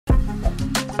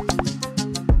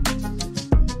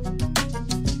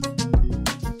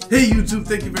Hey YouTube,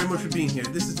 thank you very much for being here.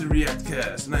 This is the React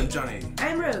Cast, and I'm Johnny.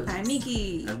 I'm Rose. I'm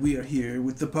Miki. And we are here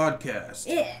with the podcast.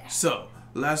 Yeah. So,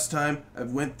 last time I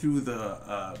went through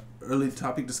the early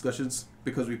topic discussions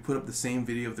because we put up the same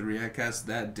video of the React Cast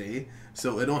that day.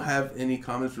 So I don't have any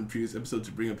comments from previous episodes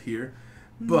to bring up here.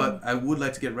 But I would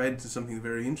like to get right into something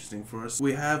very interesting for us.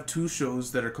 We have two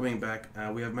shows that are coming back.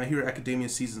 We have My Hero Academia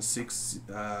Season 6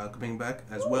 coming back,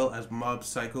 as well as Mob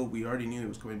Psycho. We already knew it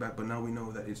was coming back, but now we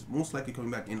know that it's most likely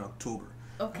coming back in October.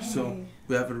 Okay. So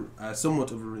we have somewhat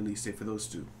of a release date for those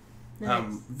two.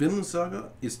 Nice. Vinland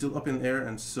Saga is still up in the air,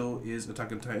 and so is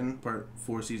Attack on Titan Part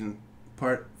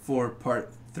 4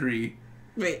 Part 3.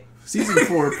 Wait. Season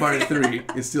 4 Part 3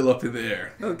 is still up in the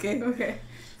air. Okay.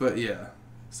 But yeah.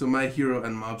 So My Hero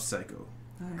and Mob Psycho.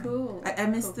 Right. Cool. I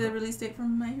missed the release date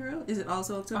from My Hero. Is it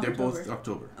also October? They're both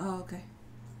October. Oh, okay.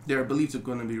 They're believed to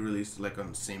going to be released like on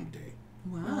the same day.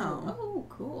 Wow. Oh,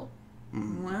 cool.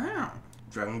 Wow.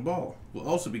 Dragon Ball will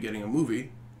also be getting a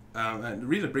movie. And the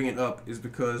reason I bring it up is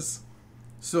because...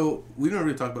 So, we don't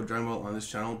really talk about Dragon Ball on this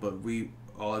channel, but we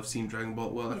all have seen Dragon Ball.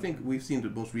 Well, I think we've seen the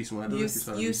most recent one. I don't know if you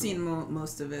saw You've seen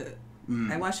most of it.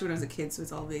 I watched it when I was a kid, so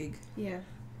it's all vague. Yeah.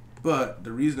 But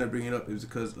the reason I bring it up is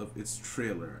because of its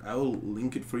trailer. I will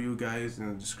link it for you guys in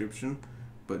the description,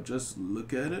 but just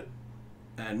look at it.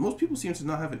 And most people seem to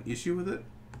not have an issue with it.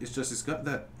 It's just, it's got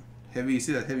that heavy,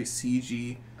 that heavy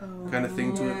CG kind of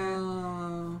thing to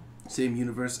it. Same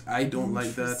universe. I don't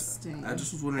like that. I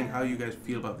just was wondering how you guys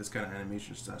feel about this kind of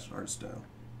animation / art style.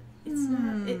 It's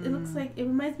not. It looks like it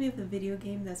reminds me of the video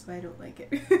game. That's why I don't like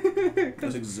it.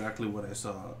 That's exactly what I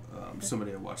saw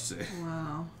somebody I watched say.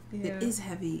 Wow. Yeah. It is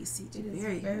heavy CG. It is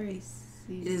very very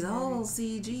CG. It is all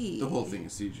CG. The whole thing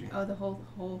is CG. Oh, the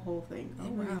whole thing. Oh,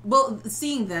 Wow. Well,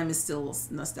 seeing them is still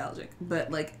nostalgic,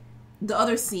 but like the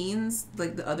other scenes,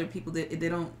 like the other people, they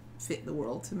don't fit the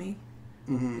world to me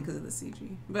because of the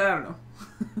CG. But I don't know.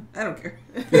 I don't care.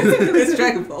 It's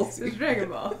Dragon Ball. It's Dragon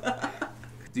Ball.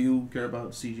 Do you care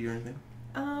about CG or anything?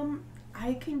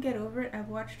 I can get over it. I've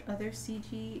watched other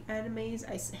CG animes.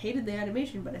 I hated the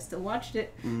animation, but I still watched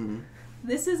it.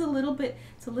 This is a little bit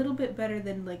better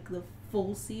than like the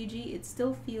full CG. It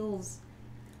still feels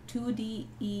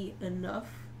 2D-y enough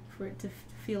for it to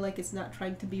feel like it's not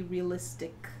trying to be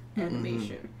realistic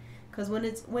animation. Because when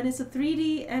it's a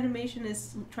 3D animation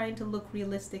is trying to look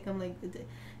realistic, I'm like,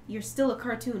 you're still a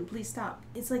cartoon. Please stop.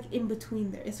 It's like in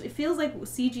between there. It feels like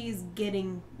CG is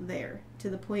getting there to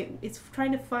the point. It's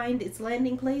trying to find its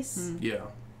landing place. Yeah.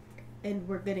 And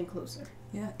we're getting closer.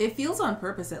 Yeah, it feels on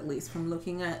purpose, at least from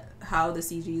looking at how the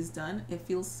CG is done. It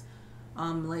feels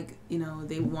like, you know,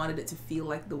 they wanted it to feel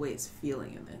like the way it's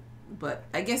feeling in it. But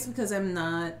I guess because I'm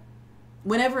not...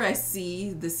 Whenever I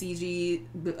see the CG,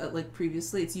 like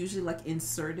previously, it's usually like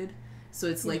inserted. So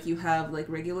it's like you have like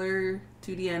regular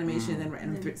 2D animation and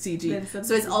then CG.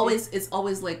 So it's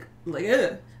always like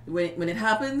when it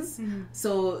happens.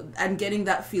 So I'm getting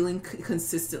that feeling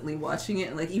consistently watching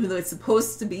it, like even though it's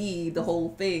supposed to be the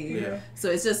whole thing. Yeah.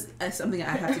 So it's just something I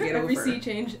have to get over. Every scene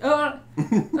change.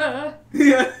 Yeah.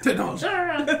 Technology.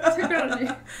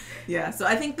 Yeah. So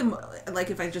I think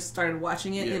if I just started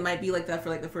watching it, it might be like that for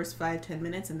like the first 5-10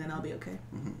 minutes, and then I'll be okay.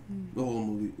 The whole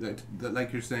movie,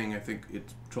 like you're saying, I think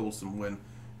it's troublesome when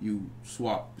you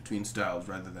swap between styles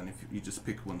rather than if you just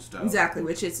pick one style. Exactly,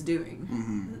 which it's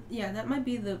doing. Yeah, that might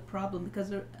be the problem,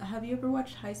 because have you ever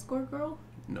watched High Score Girl?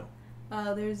 No.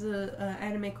 There's a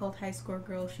anime called High Score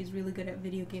Girl. She's really good at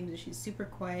video games and she's super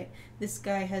quiet. This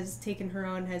guy has taken her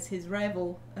on as his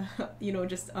rival,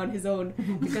 just on his own,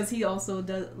 because he also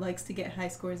likes to get high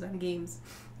scores on games,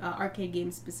 arcade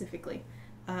games specifically.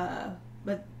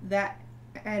 But that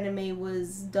anime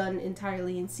was done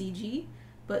entirely in CG.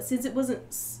 But since it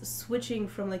wasn't switching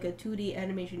from like a 2D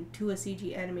animation to a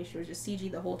CG animation, it was just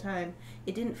CG the whole time,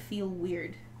 it didn't feel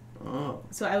weird. Oh.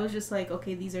 So I was just like,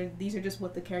 okay, these are just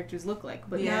what the characters look like.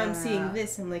 But now I'm seeing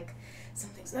this, I'm like,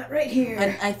 something's not right here.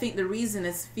 And I think the reason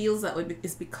it feels that way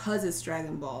is because it's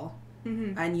Dragon Ball.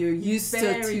 And you're used to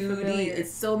 2D. Familiar.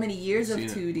 It's so many years of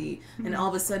 2D, and all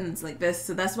of a sudden it's like this.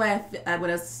 So that's why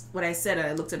when I said it,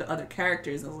 I looked at other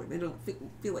characters. I was like, they don't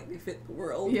feel like they fit the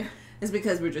world. Yeah, it's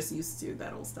because we're just used to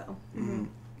that old style. And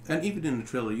even in the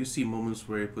trailer, you see moments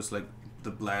where it puts like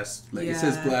the blast, like it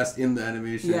says blast in the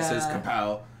animation. It says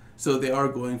kapow. So they are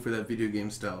going for that video game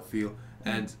style feel.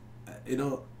 And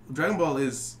Dragon Ball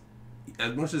is,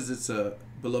 as much as it's a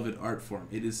beloved art form,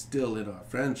 it is still in our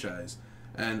franchise.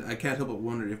 And I can't help but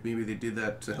wonder if maybe they did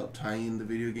that to help tie in the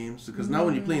video games. Because now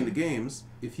when you're playing the games,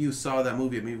 if you saw that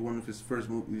movie, maybe one of his first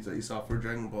movies that you saw for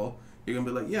Dragon Ball, you're going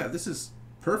to be like, yeah, this is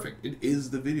perfect. It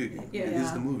is the video game. Yeah. It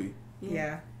is the movie.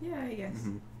 Yeah, I guess.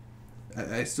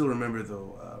 I still remember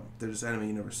though. There's this anime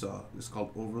you never saw. It's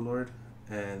called Overlord,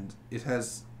 and it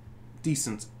has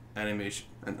decent animation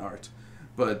and art,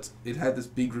 but it had this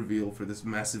big reveal for this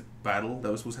massive battle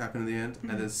that was supposed to happen in the end,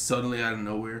 and then suddenly out of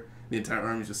nowhere, the entire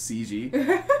army is just CG,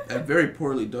 and very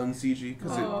poorly done CG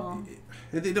because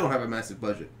they don't have a massive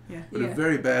budget, but a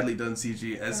very badly done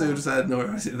CG, and so just out of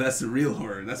nowhere, I said, that's the real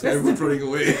horror. That's why everyone's running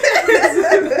away.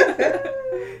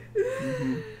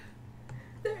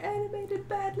 They're animated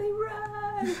badly,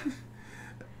 run!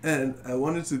 And I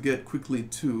wanted to get quickly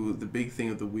to the big thing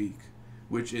of the week,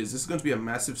 which is, this is going to be a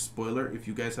massive spoiler. If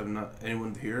you guys have not,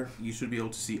 anyone here, you should be able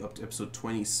to see up to episode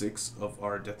 26 of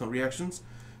our Death Note reactions.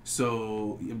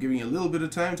 So I'm giving you a little bit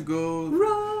of time to go.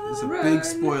 Run! It's a big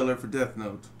spoiler for Death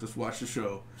Note. Just watch the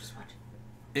show. Just watch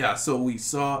it. Yeah, so we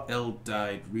saw L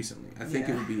died recently. I think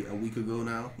it would be a week ago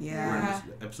now. Yeah. We're in this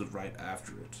episode right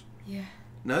after it. Yeah.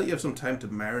 Now that you have some time to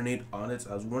marinate on it,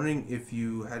 I was wondering if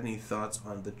you had any thoughts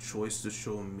on the choice the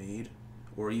show made,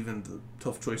 or even the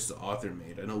tough choice the author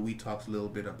made. I know we talked a little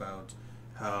bit about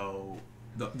how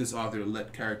this author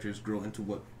let characters grow into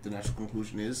what the natural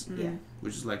conclusion is. Yeah.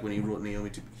 Which is like when he wrote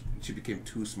Naomi, she became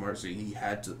too smart, so he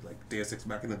had to like Deus Ex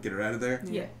Machina get her out of there.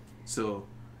 Yeah. So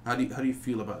how do you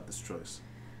feel about this choice?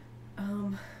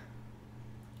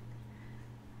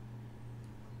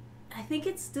 I think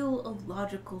it's still a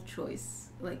logical choice,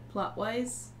 like plot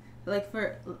wise. Like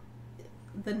for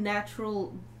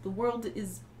the world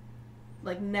is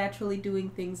like naturally doing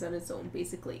things on its own,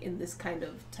 basically, in this kind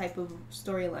of type of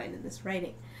storyline in this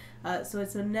writing. So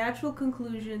it's a natural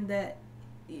conclusion that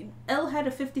L had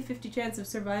a 50-50 chance of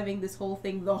surviving this whole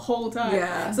thing the whole time.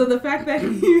 Yeah. So the fact that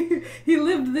he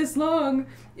lived this long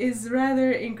is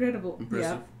rather incredible.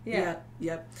 Impressive.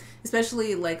 Yep.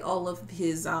 Especially like all of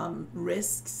his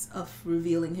risks of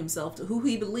revealing himself to who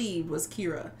he believed was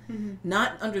Kira,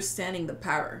 not understanding the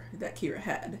power that Kira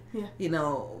had. Yeah. You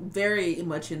know, very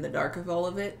much in the dark of all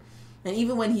of it. And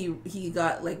even when he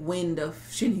got like wind of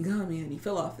Shinigami and he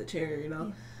fell off the chair, you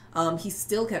know, he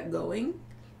still kept going.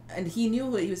 And he knew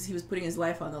what he was putting his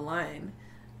life on the line.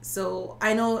 So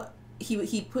I know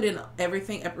he put in every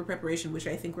preparation, which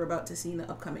I think we're about to see in the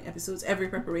upcoming episodes, every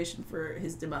preparation for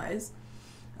his demise.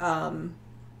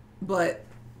 But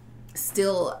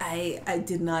still, I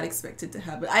did not expect it to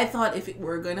happen. I thought if it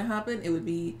were going to happen, it would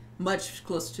be much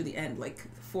closer to the end, like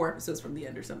 4 episodes from the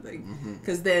end or something.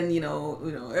 Because then, you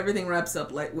know, everything wraps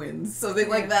up like wins, something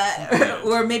like that.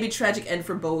 Or maybe tragic end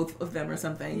for both of them or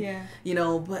something. Yeah. You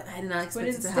know, but I did not expect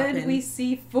it to happen. But instead we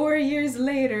see 4 years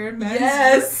later, man,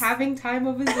 yes, having time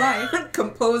of his life.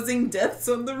 Composing deaths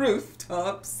on the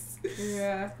rooftops.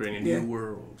 Yeah. Creating a new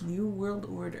world. New world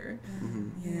order.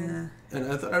 Yeah.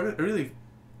 And I thought, I really,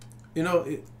 you know,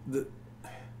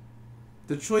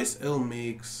 the choice L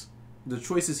makes, the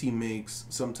choices he makes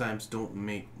sometimes don't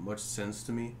make much sense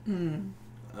to me.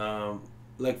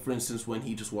 Like, for instance, when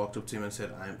he just walked up to him and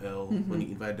said, I'm L, when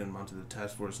he invited him onto the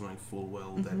task force, knowing full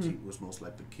well that he was most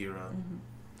likely Kira.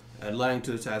 And lying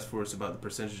to the task force about the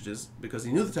percentages, because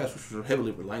he knew the task force were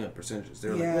heavily relying on percentages. They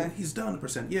were like, oh, he's down to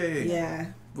percent. Yeah.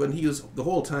 When he was, the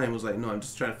whole time, was like, no, I'm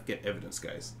just trying to get evidence,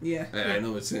 guys. I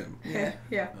know it's him.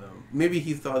 Maybe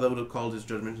he thought that would have called his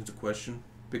judgment into question,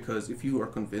 because if you are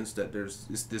convinced that is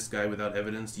this guy without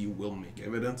evidence, you will make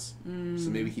evidence.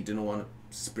 So maybe he didn't want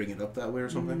to spring it up that way or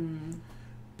something.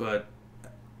 But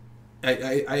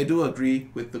I do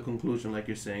agree with the conclusion, like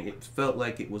you're saying. It felt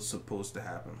like it was supposed to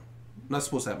happen. Not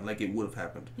supposed to happen, like it would have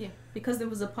happened. Yeah, because there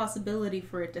was a possibility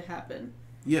for it to happen.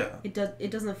 Yeah.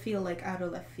 It doesn't feel like out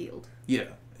of left field. Yeah.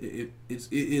 It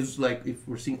is like, if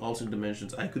we're seeing alternate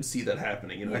dimensions, I could see that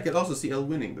happening. You know, I could also see Elle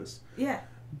winning this. Yeah.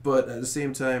 But at the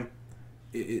same time,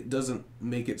 it doesn't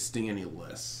make it sting any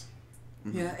less.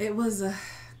 Yeah, it was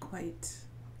quite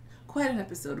an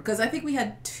episode, because I think we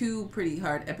had 2 pretty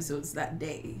hard episodes that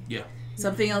day. Yeah.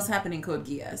 Something else happened in Code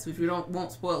Geass, which we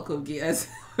won't spoil Code Geass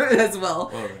as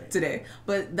well today.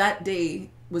 But that day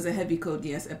was a heavy Code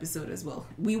Geass episode as well.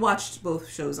 We watched both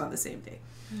shows on the same day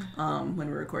when we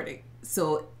were recording.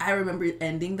 So I remember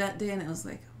ending that day and I was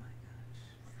like,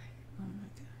 oh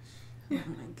my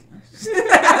gosh.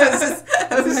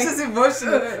 It was just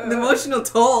emotional. The emotional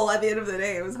toll at the end of the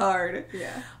day. It was hard.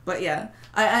 Yeah. But yeah.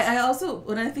 I also,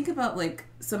 when I think about like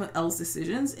some of Elle's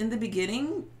decisions in the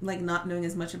beginning, like not knowing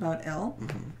as much about Elle,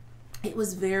 it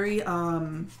was very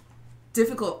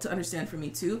difficult to understand for me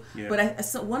too. Yeah. But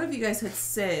so one of you guys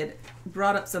had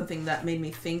brought up something that made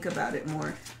me think about it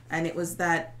more, and it was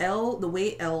that the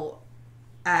way Elle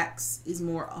acts is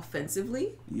more offensively.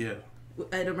 Yeah.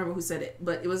 I don't remember who said it,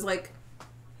 but it was like,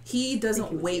 he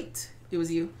doesn't wait. It was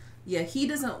you. Yeah, he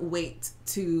doesn't wait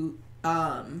to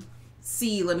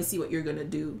let me see what you're gonna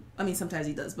do. I mean, sometimes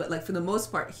he does, but like for the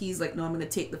most part, he's like, no, I'm gonna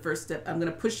take the first step. I'm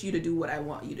gonna push you to do what I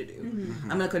want you to do.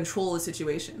 I'm gonna control the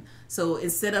situation. So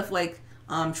instead of like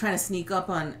trying to sneak up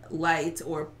on Light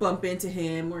or bump into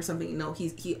him or something, no,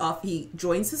 he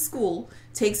joins his school,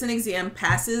 takes an exam,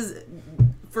 passes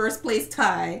first place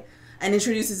tie, and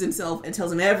introduces himself and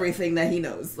tells him everything that he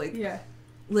knows. Like,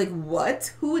 like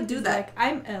what? Who would do that? Like,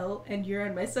 I'm Elle, and you're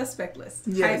on my suspect list.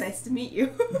 Yes. Hi, nice to meet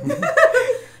you.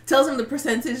 Tells him the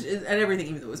percentage and everything,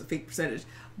 even though it was a fake percentage.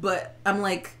 But I'm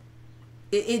like,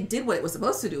 it did what it was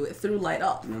supposed to do. It threw Light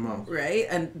off, right?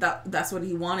 And that's what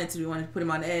he wanted to do. He wanted to put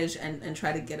him on edge and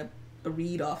try to get a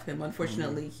read off him.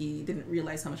 Unfortunately, he didn't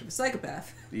realize how much of a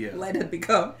psychopath Light had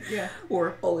become.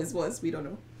 Or always was. We don't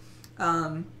know.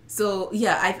 So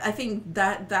yeah, I think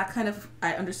that kind of,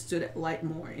 I understood Light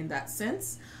more in that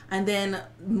sense. And then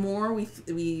more we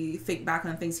think back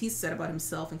on things he's said about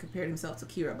himself and compared himself to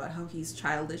Kira, about how he's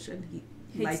childish and he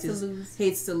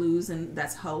hates to lose, and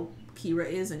that's how Kira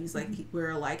is, and he's like,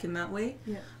 we're alike in that way.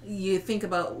 You think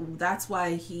about, that's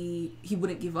why he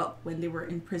wouldn't give up when they were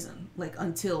in prison, like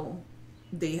until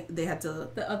they had to,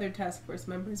 the other task force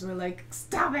members were like,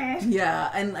 stop it.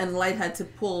 And Light had to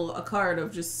pull a card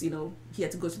of just, he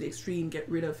had to go to the extreme, get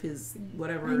rid of his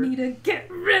whatever. I need to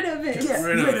get rid of it. Get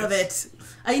rid of it.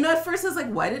 At first I was like,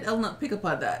 why did Elle not pick up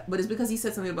on that? But it's because he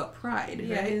said something about pride,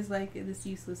 right? It's like this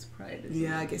useless pride.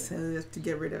 I guess I have to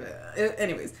get rid of it.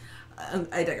 Anyways,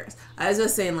 I digress. I was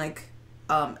just saying, like,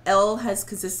 Elle has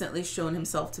consistently shown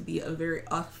himself to be a very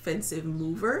offensive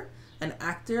mover, an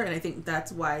actor, and I think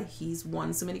that's why he's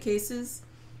won so many cases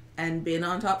and been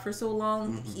on top for so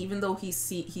long. Even though he's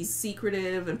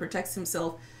secretive and protects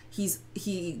himself,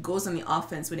 he goes on the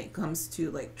offense when it comes to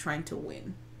like trying to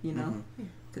win,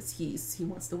 because he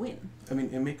wants to win. I mean,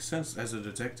 it makes sense as a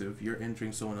detective. You're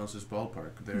entering someone else's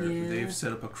ballpark. They've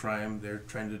set up a crime.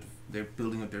 They're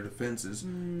building up their defenses.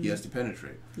 He has to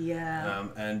penetrate.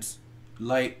 And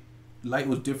Light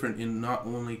was different in not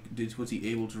only was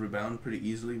he able to rebound pretty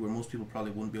easily, where most people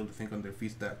probably wouldn't be able to think on their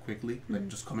feet that quickly, like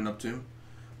just coming up to him,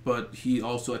 but he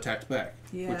also attacked back,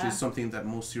 which is something that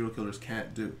most serial killers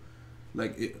can't do.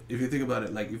 Like, if you think about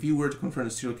it, like if you were to confront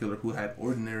a serial killer who had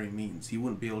ordinary means, he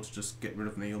wouldn't be able to just get rid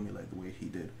of Naomi like the way he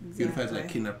did. He would have had to like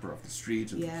kidnap her off the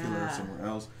streets and kill her somewhere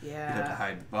else. He'd have to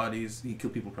hide the bodies. He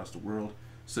killed people across the world.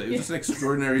 So it was just an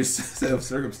extraordinary set of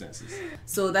circumstances.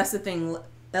 So that's the thing.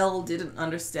 Elle didn't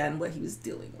understand what he was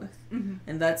dealing with,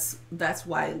 and that's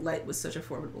why Light was such a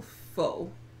formidable foe.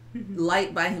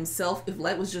 Light by himself, if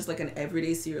Light was just like an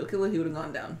everyday serial killer, he would have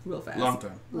gone down real fast. Long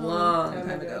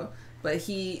time ago. But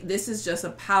this is just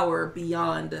a power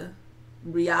beyond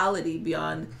reality,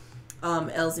 beyond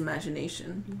Elle's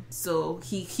imagination. So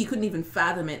he couldn't even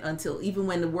fathom it until, even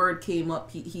when the word came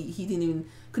up, couldn't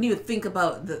even think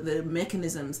about the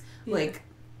mechanisms. Like,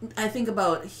 I think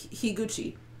about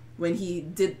Higuchi. When he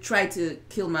try to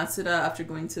kill Matsuda after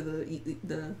going to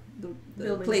the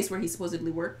place where he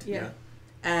supposedly worked.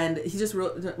 And he just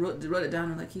wrote it down,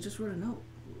 and like, he just wrote a note.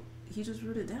 He just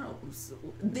wrote it down. So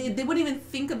they wouldn't even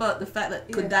think about the fact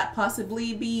that could that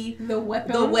possibly be the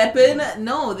weapon? The weapon?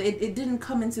 No, it didn't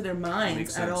come into their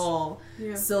minds at all.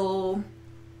 So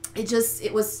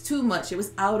it was too much. It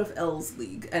was out of Elle's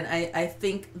league, and I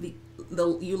think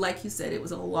like you said, it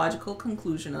was a logical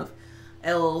conclusion of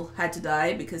Elle had to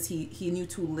die because he knew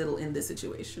too little in this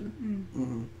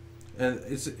situation. And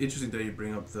it's interesting that you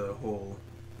bring up the whole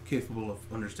capable of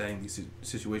understanding these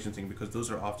situations thing, because those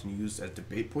are often used as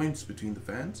debate points between the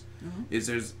fans.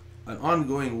 There's an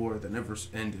ongoing war that never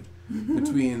ended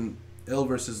between Elle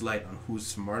versus Light on who's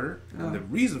smarter. And the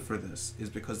reason for this is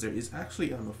because there is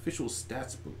actually an official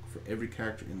stats book for every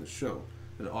character in the show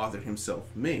that the author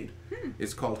himself made.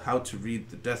 It's called How to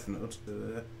Read the Death Note.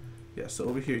 So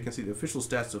over here you can see the official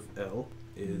stats of Elle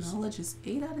is... Knowledge is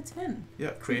 8 out of 10.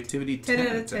 Creativity 10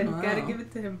 out of 10. Wow. Gotta give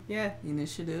it to him.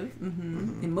 Initiative.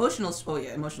 Emotional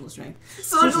strength.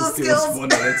 Social skills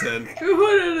 1 out of 10.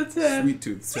 1 out of 10. Sweet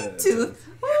tooth. Sweet tooth.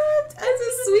 What? As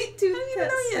a sweet tooth. I didn't even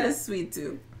know you had a sweet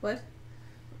tooth. What?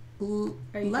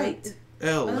 Light.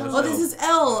 Elle. This is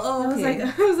Elle. Oh, okay.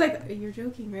 I was like, you're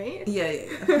joking, right? Yeah.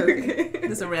 Okay.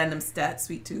 There's a random stat,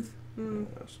 sweet tooth.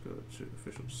 Let's go to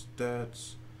official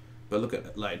stats. But look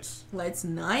at Light's. Light's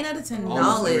 9 out of 10 Almost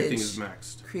knowledge. Everything is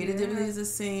maxed. Creativity is the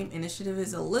same. Initiative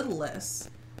is a little less.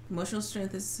 Emotional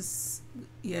strength is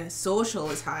Social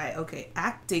is high. Okay.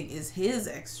 Acting is his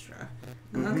extra.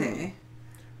 Okay.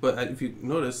 But if you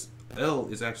notice, Elle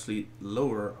is actually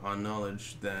lower on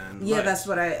knowledge than Light. That's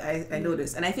what I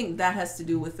noticed. And I think that has to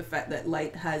do with the fact that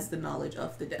Light has the knowledge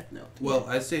of the Death Note. Well,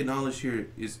 I'd say knowledge here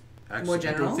is actually... more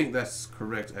general? I don't think that's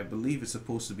correct. I believe it's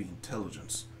supposed to be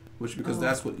intelligence. which because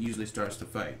that's what usually starts the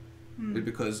fight.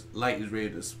 Because Light is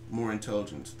rated as more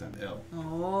intelligent than L.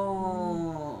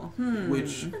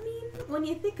 Which, I mean, when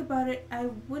you think about it, I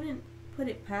wouldn't put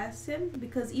it past him,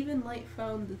 because even Light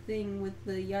found the thing with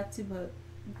the Yatsuba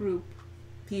group.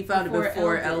 He found it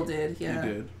before L did. Yeah. he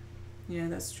did. Yeah,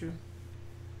 that's true.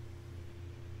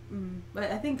 But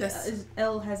I think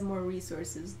L has more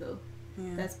resources, though.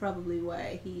 Yeah. That's probably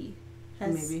why he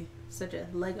has such a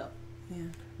leg up. Yeah.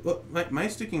 Well, my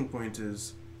sticking point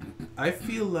is, I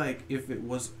feel like if it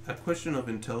was a question of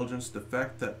intelligence, the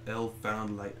fact that L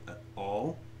found Light at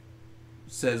all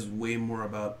says way more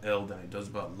about L than it does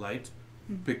about Light,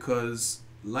 because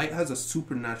Light has a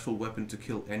supernatural weapon to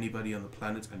kill anybody on the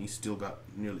planet, and he still got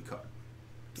nearly caught.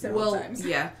 Several times.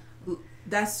 Yeah,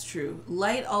 that's true.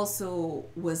 Light also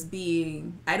was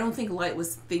I don't think Light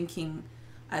was thinking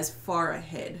as far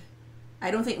ahead.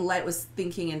 I don't think Light was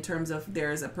thinking in terms of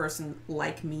there's a person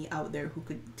like me out there who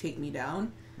could take me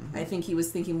down. I think he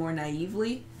was thinking more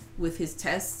naively with his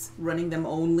tests, running them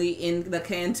only in the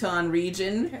Canton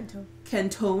region.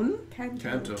 Canton?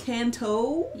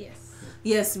 Yes.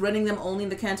 Yes, running them only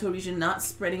in the Kanto region, not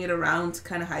spreading it around to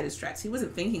kind of hide his tracks. He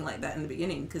wasn't thinking like that in the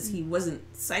beginning because he wasn't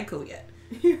psycho yet,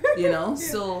 you know?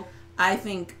 So I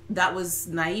think that was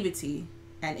naivety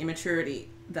and immaturity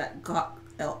that got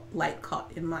Light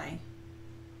caught, in my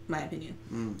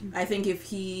opinion. I think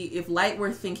if Light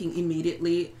were thinking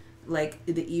immediately like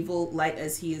the evil Light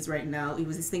as he is right now, he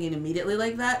was thinking immediately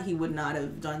like that, he would not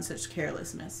have done such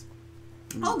carelessness.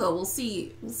 Although we'll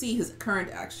see his current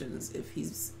actions if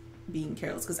he's being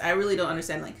careless, because I really don't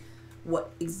understand like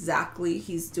what exactly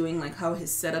he's doing, like how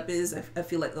his setup is. I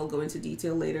feel like they'll go into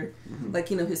detail later, like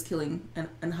his killing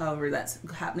and however that's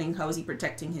happening, how is he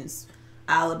protecting his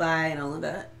alibi and all of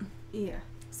that.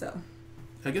 So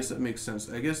I guess that makes sense.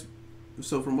 I guess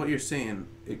so. From what you're saying,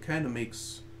 it kind of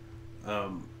makes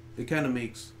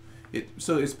it.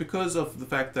 So it's because of the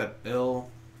fact that L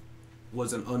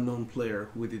was an unknown player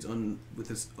with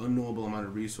his unknowable amount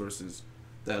of resources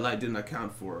that Light didn't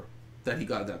account for, that he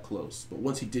got that close. But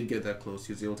once he did get that close,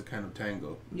 he was able to kind of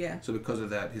tango. Yeah. So because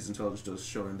of that, his intelligence does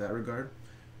show in that regard.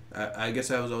 I guess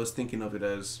I was always thinking of it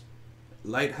as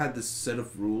Light had this set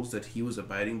of rules that he was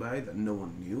abiding by that no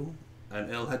one knew, and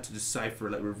L had to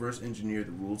decipher, like reverse engineer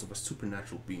the rules of a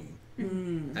supernatural being,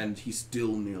 and he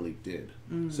still nearly did.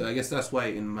 So I guess that's why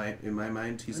in my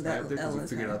mind he's out there, because he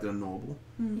figured out the unknowable.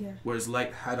 Whereas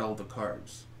Light had all the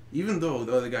cards. Even though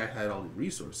the other guy had all the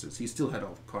resources, he still had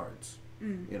all the cards.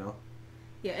 You know?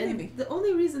 Yeah, and the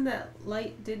only reason that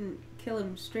Light didn't kill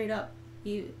him straight up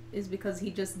is because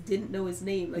he just didn't know his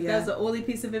name. Like that was the only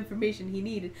piece of information he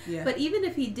needed. But even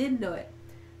if he did know it,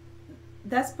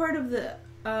 that's part of the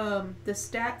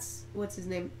stats. What's his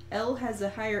name? L has a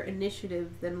higher initiative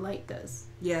than Light does.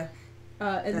 And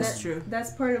that's true.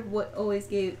 That's part of what always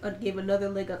gave another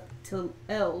leg up to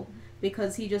L.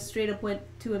 Because he just straight up went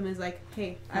to him and was like,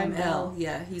 hey, I'm L.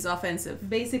 Yeah, he's offensive.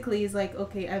 Basically, he's like,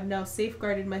 okay, I've now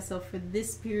safeguarded myself for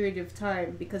this period of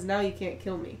time because now you can't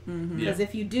kill me. Because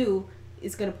if you do,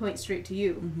 it's going to point straight to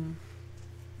you.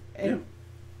 And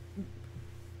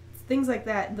things like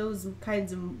that, those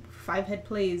kinds of five-head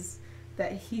plays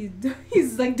that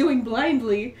he's like doing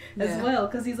blindly as well.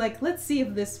 Because he's like, let's see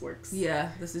if this works.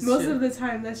 This is Most true. of the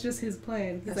time, that's just his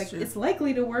plan. He's like, it's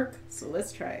likely to work, so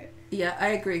let's try it. Yeah, I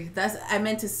agree. I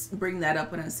meant to bring that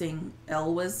up when I was saying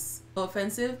L was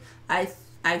offensive. I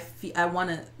want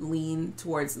to lean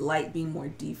towards Light being more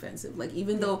defensive. Like,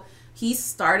 even though he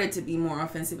started to be more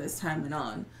offensive as time went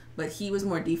on, but he was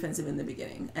more defensive in the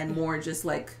beginning and more just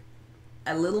like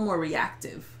a little more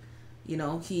reactive. You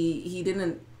know, he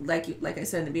didn't, like I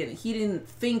said in the beginning, he didn't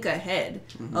think ahead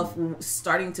of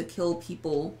starting to kill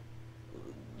people.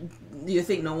 You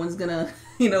think no one's gonna,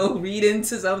 read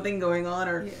into something going on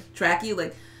or track you?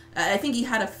 Like, I think he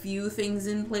had a few things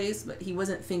in place, but he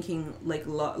wasn't thinking like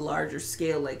larger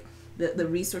scale, like the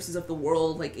resources of the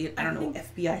world, like I don't know,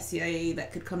 FBI, CIA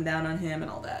that could come down on him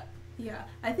and all that. Yeah,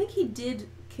 I think he did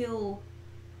kill.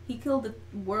 He killed the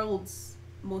world's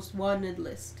most wanted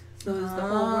list. So it was the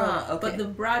whole world. Okay. But the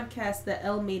broadcast that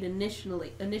L made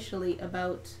initially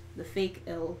about the fake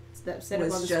L that set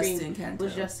up on the screen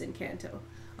was just in Kanto.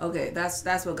 Okay, that's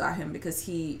what got him, because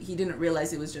he didn't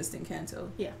realize it was just in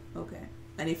Kanto. Yeah. Okay.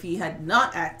 And if he had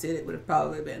not acted, it would have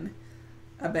probably been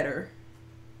a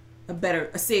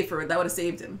safer, that would have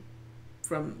saved him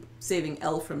from saving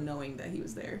L from knowing that he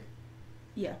was there.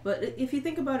 Yeah, but if you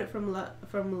think about it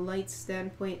from Light's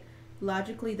standpoint,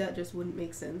 logically that just wouldn't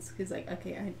make sense, because like,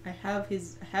 okay, I have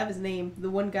his name,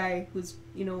 the one guy who's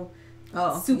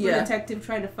super detective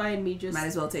trying to find me just might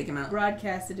as well take him out.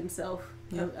 Broadcasted himself.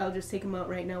 I'll just take him out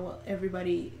right now while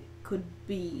everybody could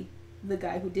be the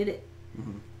guy who did it.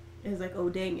 Mm-hmm. It's like, oh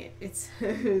dang it, it's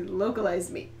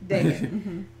localized me. Dang it.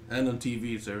 And on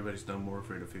TV, so everybody's now more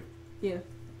afraid of you. Yeah.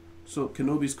 So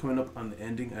Kenobi's coming up on the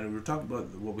ending, and we were talking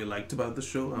about what we liked about the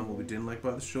show and what we didn't like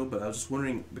about the show. But I was just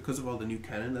wondering, because of all the new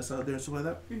canon that's out there and stuff like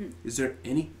that, is there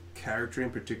any character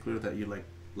in particular that you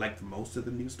like the most of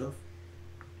the new stuff?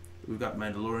 We've got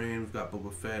Mandalorian, we've got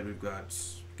Boba Fett, we've got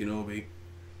Kenobi.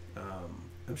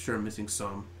 I'm sure I'm missing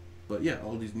some, but yeah,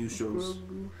 all these new shows.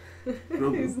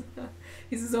 Grogu.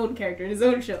 He's his own character in his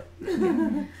own show.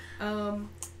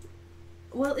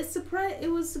 Well, it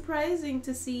was surprising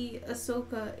to see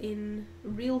Ahsoka in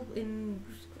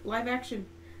live action.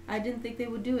 I didn't think they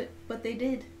would do it, but they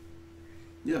did.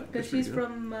 Yeah, because she's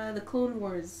from the Clone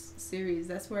Wars series.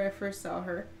 That's where I first saw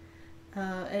her,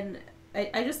 and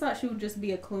I just thought she would just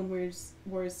be a Clone Wars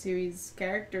series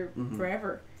character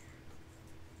forever.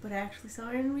 But I actually saw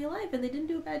her in real life, and they didn't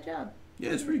do a bad job.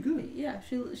 Yeah, it's pretty good. Yeah,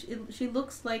 she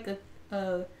looks like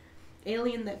a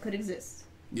alien that could exist.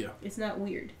 Yeah, it's not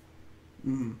weird.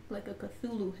 Like a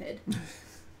Cthulhu head.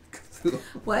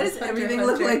 Why does everything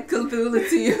look like Cthulhu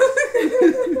to you?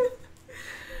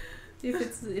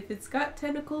 If it's got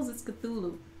tentacles, it's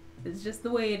Cthulhu. It's just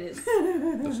the way it is.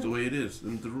 That's the way it is,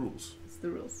 and the rules. It's the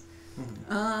rules.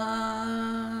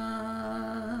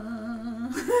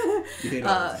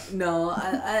 No,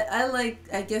 I like.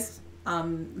 I guess the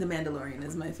Mandalorian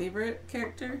is my favorite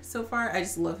character so far. I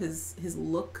just love his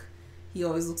look. He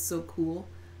always looks so cool.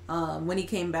 When he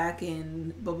came back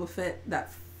in Boba Fett,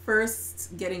 that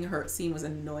first getting hurt scene was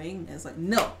annoying. It's like,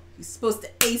 no, he's supposed to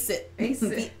ace it. Ace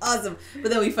it. Be awesome.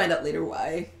 But then we find out later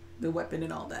why, the weapon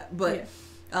and all that. But,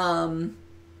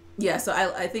 yeah, so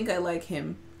I think I like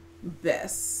him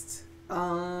best.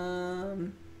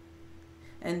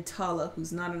 And Tala,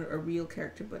 who's not a real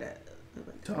character, but I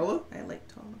like Tala? I like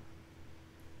Tala.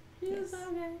 Yes.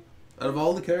 Okay. Out of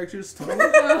all the characters, Tala?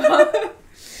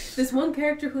 This one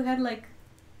character who had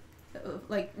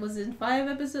was in 5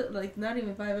 episodes, not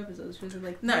even 5 episodes. She was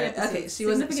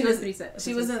in 3 episodes. Okay,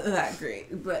 she wasn't that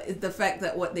great, but the fact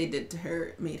that what they did to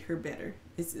her made her better.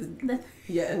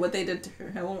 Yeah, what they did to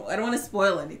her. I don't want to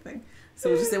spoil anything, so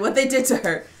we'll just say what they did to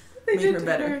her made her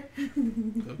better.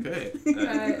 Okay.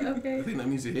 Okay. I think that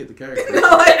means you hate the character. No,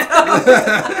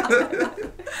 I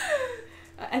don't.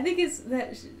 I think it's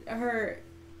that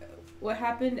what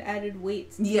happened added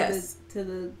weight to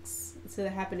the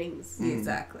happenings.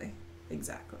 Exactly.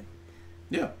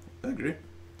 Yeah, I agree.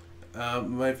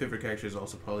 My favorite character is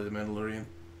also probably the Mandalorian.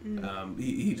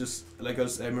 He just I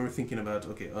remember thinking about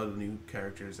all the new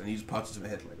characters, and he just pops into my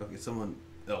head someone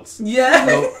else. Yeah,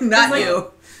 so, not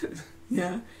you.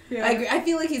 Yeah. I agree. I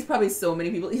feel like he's probably so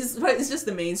many people. It's just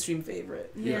the mainstream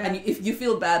favorite. Yeah. And if you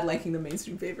feel bad liking the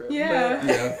mainstream favorite. Yeah.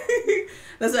 Yeah.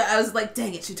 That's why I was like,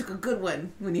 dang it, she took a good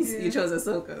one when you chose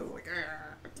Ahsoka. I was like, okay,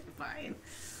 fine.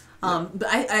 But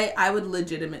I would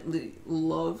legitimately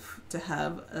love to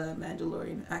have a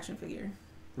Mandalorian action figure.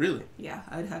 Really? Yeah,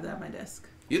 I'd have that on my desk.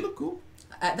 You look cool.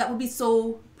 That would be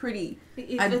so pretty.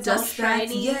 If it's all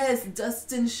shiny. Yes,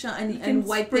 dust and shine and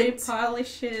wipe it.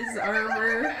 Polish his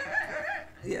armor.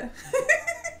 Yeah.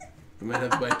 I might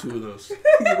have to buy 2 of those.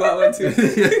 You want one too?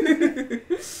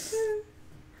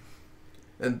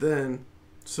 And then,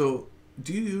 so,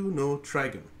 do you know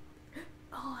Trigun?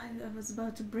 Oh, I was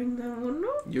about to bring that one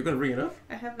up. You're going to bring it up?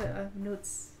 I have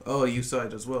notes. Oh, you saw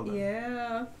it as well then.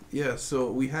 Yeah. Yeah,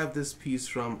 so we have this piece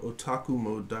from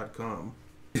otakumode.com.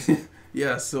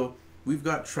 Yeah, so we've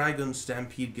got Trigun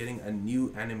Stampede getting a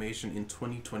new animation in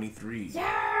 2023.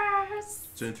 Yes!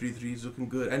 2023 is looking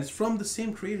good. And it's from the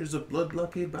same creators of Blood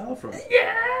Blockade Battlefront.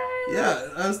 Yes! Yeah,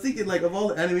 I was thinking, of all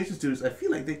the animation studios, I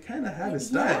feel like they kind of have a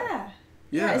style.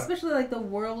 Yeah, especially, the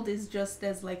world is just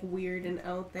as, weird and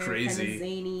out there. Crazy. Kind of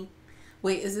zany.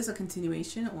 Wait, is this a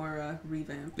continuation or a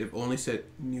revamp? They've only said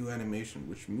new animation,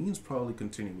 which means probably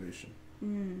continuation.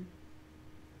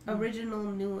 Original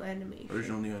new animation.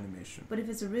 Original new animation. But if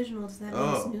it's original, does that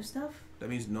mean it's new stuff? That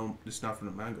means no, it's not from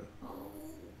the manga. Oh.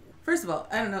 First of all,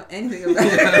 I don't know anything about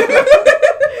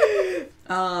it.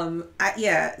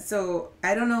 So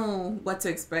I don't know what to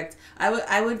expect.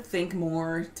 I would think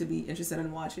more to be interested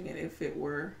in watching it if it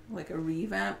were a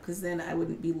revamp, because then I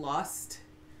wouldn't be lost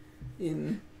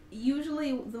in.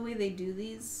 Usually, the way they do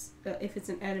these, if it's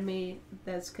an anime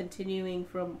that's continuing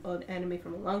from an anime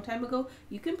from a long time ago,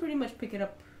 you can pretty much pick it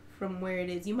up from where it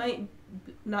is. You might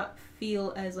not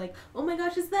feel as oh my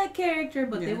gosh, it's that character,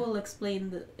 but they will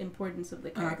explain the importance of the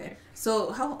character. Okay.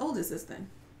 So how old is this then?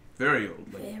 Very old,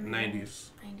 Very 90s.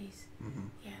 Old. 90s. Mm-hmm.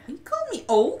 Yeah. You call me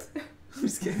old? I'm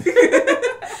just kidding.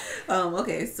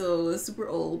 Okay, so super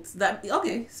old.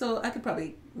 So I could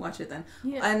probably watch it then.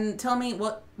 Yeah. And tell me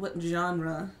what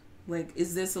genre? Like,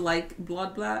 is this like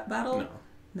Blood Battle?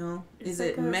 No. It's Is like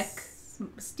it mech?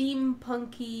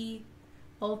 Steampunky,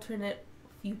 alternate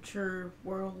future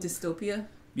world. Dystopia?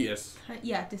 Yes.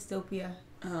 Yeah, dystopia.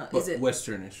 Is it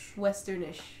westernish?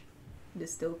 Westernish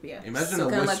dystopia. Imagine so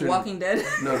a kind of western, like Walking Dead.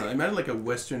 No. Imagine like a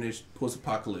westernish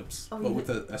post-apocalypse, Oh, but yeah. with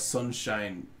a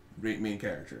sunshine main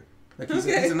character. Like he's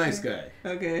a nice guy.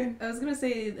 Okay. I was gonna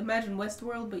say, imagine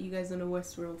Westworld, but you guys don't know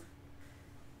Westworld.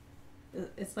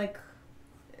 It's like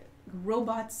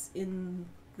robots in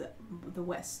the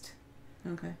West.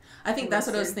 Okay. I think that's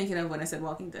what I was thinking of when I said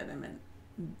Walking Dead. I meant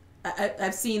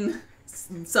I've seen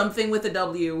something with a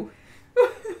W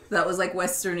that was like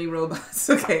westerny robots.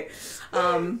 Okay.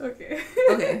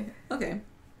 Okay. Okay.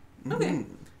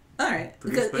 Mm-hmm. All right.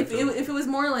 Produced Because by if it was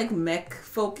more like mech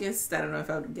focused, I don't know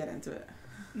if I would get into it.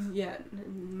 Yeah,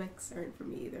 mechs aren't for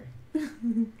me either.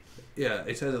 Yeah,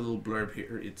 it has a little blurb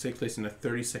here. It takes place in the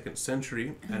 32nd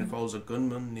century, and it follows a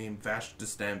gunman named Vash the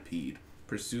Stampede,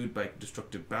 pursued by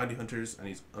destructive bounty hunters, and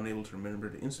he's unable to remember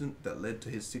the incident that led to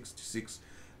his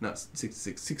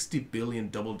 60 billion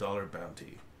double dollar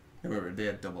bounty. Remember, they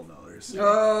had double dollars.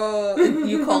 Oh,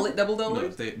 you call it double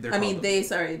dollars? No, they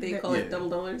call it double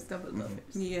dollars. Double dollars.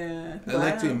 Yeah. I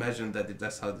like to imagine that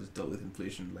that's how they dealt with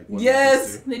inflation. Like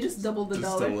Yes! They just doubled the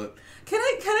dollar. Double it. Can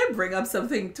I bring up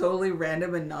something totally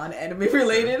random and non-anime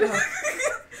related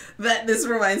that this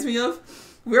reminds me of?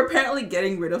 We're apparently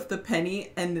getting rid of the penny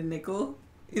and the nickel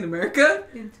in America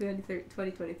In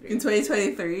 2023. in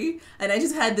 2023, and I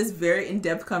just had this very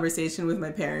in-depth conversation with my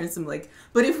parents. I'm like,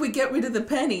 but if we get rid of the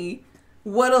penny,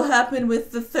 what'll happen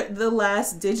with the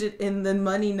last digit in the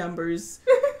money numbers?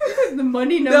 The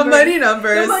money numbers. The money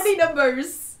numbers. The money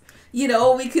numbers. You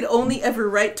know, we could only ever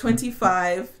write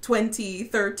 25, 20,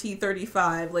 30,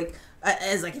 35, like,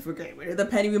 as like if we're getting rid of the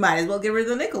penny, we might as well get rid of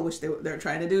the nickel, which they're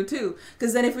trying to do too.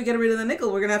 Because then if we get rid of the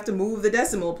nickel, we're going to have to move the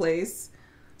decimal place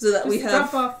so that Just we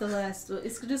have... drop off the last.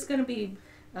 It's just going to be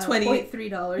 $0.3.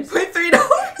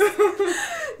 $0.3.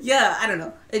 Yeah, I don't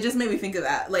know. It just made me think of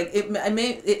that. Like,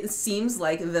 it seems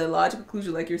like the logical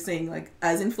conclusion, like you're saying, like,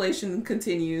 as inflation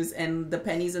continues and the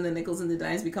pennies and the nickels and the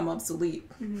dimes become obsolete,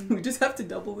 we just have to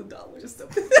double the dollars.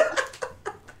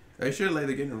 Are you sure, like,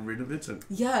 they're getting rid of it? So...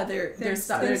 Yeah, they're gonna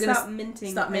stop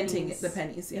minting the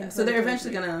pennies. Yeah, so they're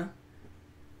eventually gonna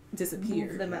disappear.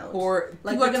 Move them out. Or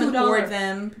like people are gonna $2. hoard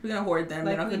them. People are gonna hoard them.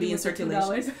 Like they're not gonna be in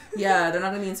circulation. Yeah, they're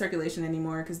not gonna be in circulation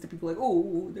anymore because the people are like,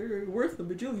 oh, they're worth $1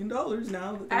 bajillion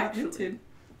now that they're not minted.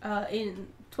 In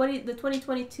the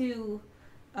 2022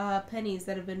 pennies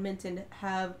that have been minted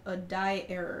have a die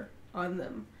error on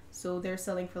them. So they're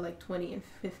selling for like $20 and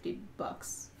 $50.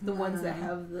 The ones that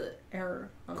have the error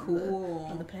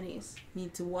on the pennies.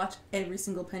 Need to watch every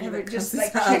single penny that comes just to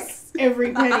like this check house.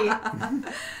 every penny.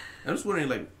 I'm just wondering,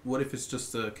 like, what if it's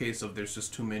just a case of there's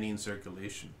just too many in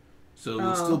circulation? So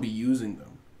we'll still be using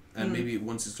them. And maybe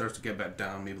once it starts to get back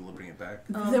down, maybe they'll bring it back.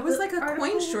 There was like a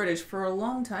coin shortage for a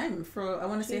long time. For, I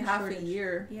want to say, half a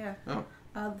year. Yeah. Oh.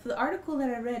 The article that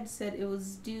I read said it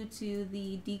was due to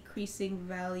the decreasing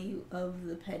value of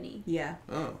the penny. Yeah.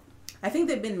 Oh. I think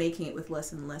they've been making it with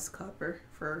less and less copper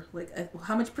for like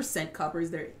how much % copper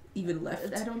is there even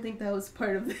left? I don't think that was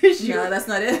part of the issue. No, that's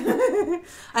not it.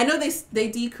 I know they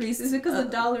decreased. It's because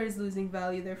the dollar is losing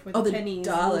value, therefore the penny is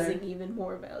losing even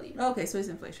more value. Okay, so it's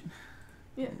inflation.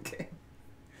 Yeah. Okay.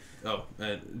 Oh,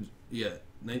 yeah,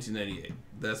 1998.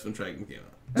 That's when Trigun came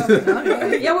out.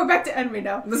 Okay. Yeah, we're back to anime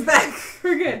now. It's back.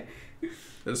 We're good.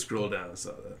 Let's scroll down and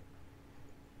saw that.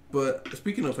 But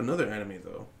speaking of another anime,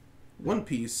 though, One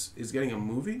Piece is getting a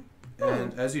movie,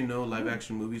 and as you know, live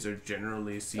action movies are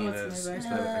generally seen as live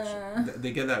action.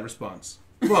 They get that response.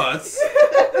 But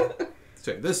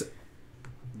check this.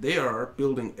 They are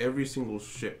building every single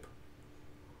ship.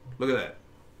 Look at that.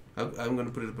 I'm going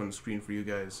to put it up on the screen for you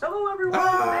guys. Hello, everyone.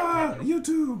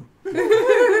 YouTube.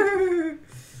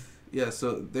 Yeah,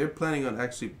 so they're planning on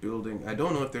actually building. I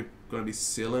don't know if they're going to be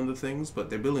selling the things, but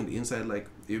they're building the inside. Like,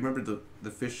 you remember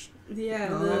the fish? Yeah.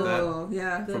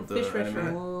 Yeah. The fish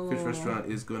restaurant. Fish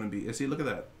restaurant is going to be. See, look at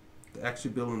that. They're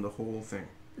actually building the whole thing.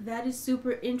 That is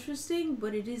super interesting,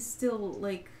 but it is still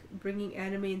like bringing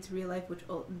anime into real life, which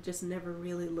just never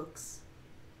really looks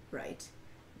right.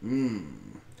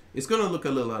 It's going to look a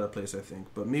little out of place, I think.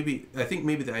 But I think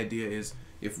maybe the idea is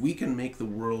if we can make the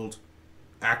world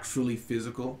actually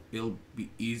physical, it'll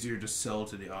be easier to sell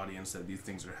to the audience that these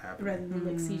things are happening. Rather than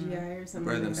like CGI or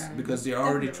something like that. Because they're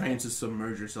already trying to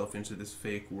submerge yourself into this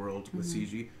fake world with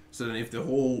CG. So then if the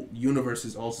whole universe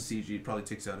is also CG, it probably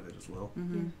takes out of it as well.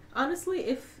 Yeah. Honestly,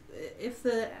 if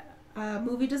the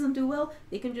movie doesn't do well,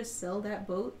 they can just sell that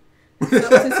boat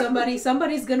to somebody.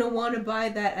 Somebody's gonna want to buy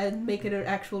that and make it an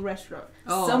actual restaurant.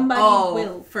 Somebody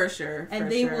will, for sure,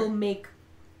 and they will make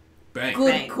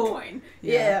good coin.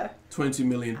 Yeah. $20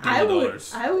 million. I would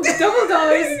double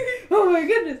dollars. Oh my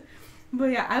goodness.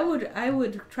 But yeah, I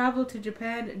would travel to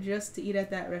Japan just to eat at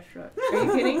that restaurant. Are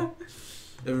you kidding?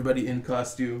 Everybody in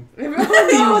costume. You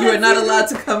are not allowed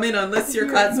to come in unless you're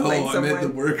cosplaying No, someone. I meant the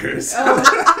workers.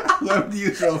 Why do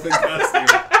you show up in costume?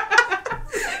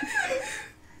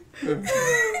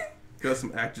 Got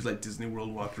some actors like Disney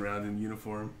World walked around in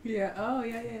uniform. Yeah. Oh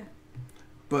yeah.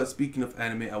 But speaking of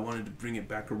anime, I wanted to bring it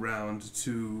back around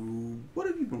to what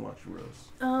have you been watching, Rose?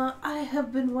 I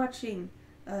have been watching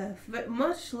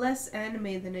much less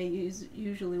anime than I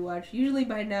usually watch. Usually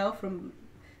by now, from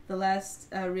the last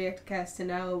React cast to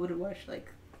now, I would have watched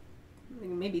like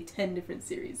maybe 10 different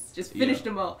series. Just finished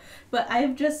them all. But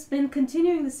I've just been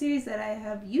continuing the series that I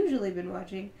have usually been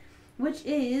watching, which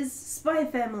is Spy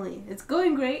Family. It's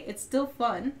going great. It's still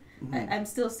fun. Mm-hmm. I'm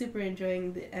still super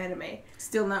enjoying the anime.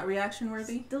 Still not reaction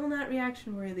worthy? Still not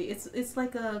reaction worthy. It's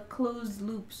like a closed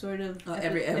loop sort of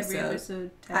every episode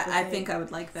type of I thing. think I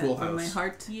would like that. Full for House. My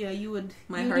heart. Yeah, you would.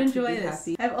 My you'd heart enjoy would be this.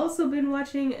 happy. I've also been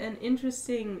watching an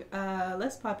interesting,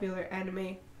 less popular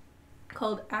anime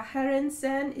called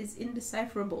Aharen-san is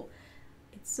Indecipherable.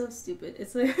 It's so stupid.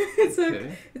 It's like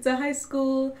it's a high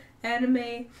school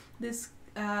anime. This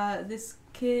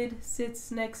kid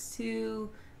sits next to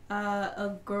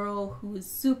a girl who is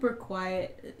super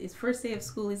quiet. His first day of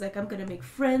school, he's like, I'm gonna make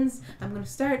friends. I'm gonna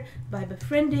start by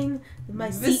befriending my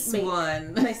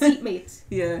seatmate. My seatmate.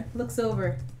 Yeah. Looks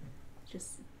over,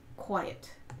 just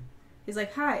quiet. He's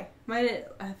like, hi. I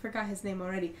forgot his name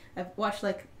already. I've watched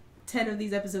like 10 of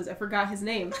these episodes. I forgot his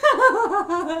name.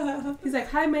 He's like,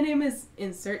 hi, my name is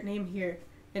insert name here.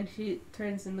 And she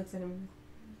turns and looks at him.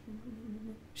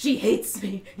 She hates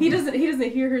me. He doesn't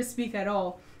hear her speak at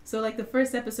all. So like the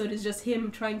first episode is just him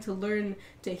trying to learn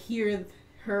to hear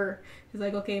her. He's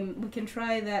like, okay, we can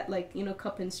try that, like, you know,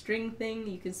 cup and string thing.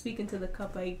 You can speak into the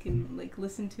cup. I can like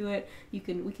listen to it. We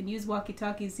can use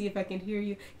walkie-talkie to see if I can hear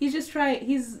you. He's just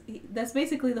trying. That's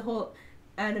basically the whole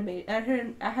anime.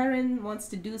 Aharen wants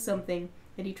to do something,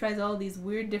 and he tries all these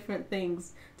weird different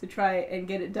things to try and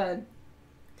get it done.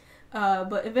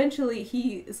 But eventually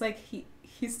he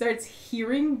starts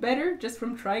hearing better just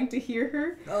from trying to hear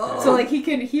her. Oh. So like he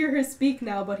can hear her speak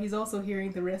now, but he's also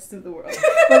hearing the rest of the world.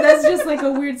 But that's just like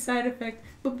a weird side effect.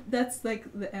 But that's like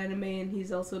the anime, and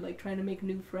he's also like trying to make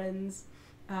new friends.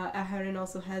 Aharen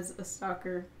also has a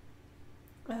stalker.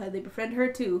 They befriend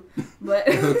her too, but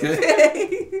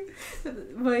okay.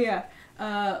 But yeah,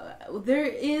 there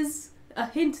is a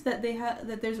hint that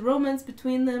that there's romance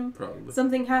between them. Probably.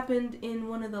 Something happened in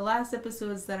one of the last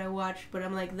episodes that I watched, but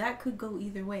I'm like, that could go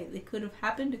either way. It could have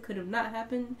happened, it could have not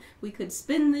happened. We could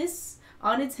spin this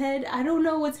on its head. I don't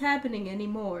know what's happening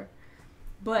anymore.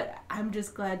 But I'm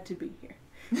just glad to be here.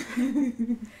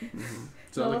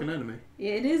 Sounds like an anime.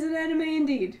 It is an anime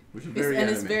indeed. Which is very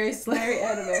anime. It's very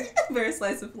anime. Very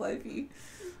slice of lifey.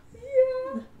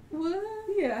 Yeah. What?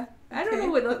 Yeah. I don't know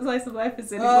what slice of life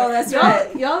is anymore. Oh, that's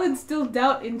right. Y'all instilled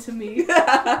doubt into me.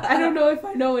 I don't know if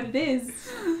I know what it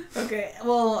is. Okay.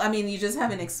 Well, I mean, you just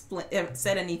haven't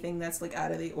said anything that's like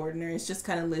out of the ordinary. It's just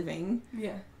kind of living.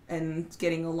 Yeah. And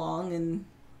getting along and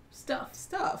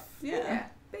stuff. Yeah.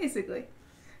 Basically.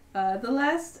 The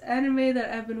last anime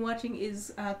that I've been watching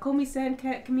is Komi-san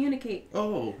Can't Communicate.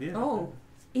 Oh, yeah. Oh.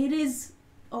 It is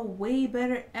a way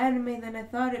better anime than I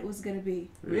thought it was going to be.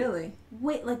 Really?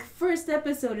 Wait, like first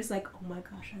episode is like, oh my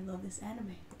gosh, I love this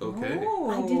anime. Okay.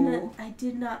 Oh. I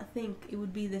did not think it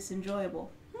would be this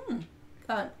enjoyable.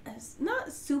 It's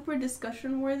not super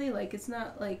discussion worthy. Like, it's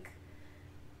not like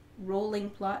rolling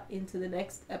plot into the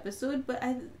next episode, but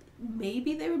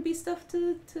maybe there would be stuff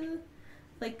to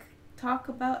like talk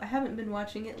about. I haven't been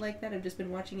watching it like that. I've just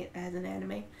been watching it as an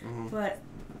anime. Mm-hmm. But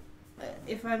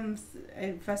if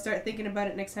I start thinking about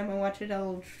it next time I watch it,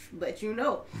 I'll let you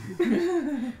know.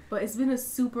 But it's been a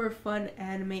super fun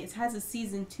anime. It has a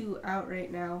season 2 out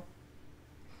right now.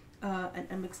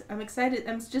 And I'm excited.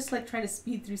 I'm just like trying to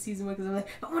speed through season 1 because I'm like,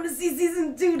 I want to see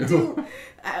season 2 too.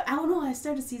 I don't know. I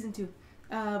started season 2.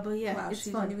 But yeah, wow, it's she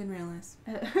fun. didn't even realize.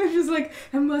 I'm just like,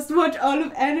 I must watch all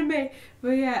of anime.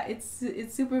 But yeah, it's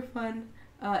super fun.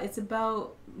 It's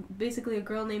about basically a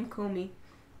girl named Komi.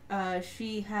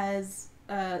 She has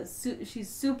she's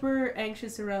super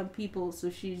anxious around people, so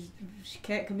she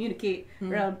can't communicate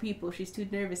around people. She's too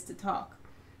nervous to talk.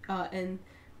 And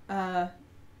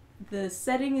the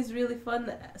setting is really fun.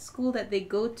 The school that they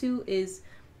go to is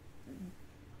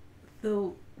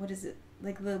what is it?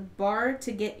 Like the bar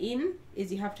to get in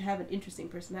is you have to have an interesting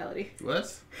personality.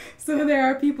 What? So there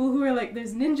are people who are like,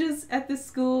 there's ninjas at this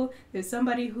school. There's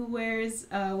somebody who wears,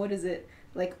 what is it?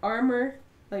 Like armor,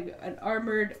 like an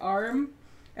armored arm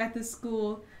at the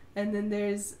school. And then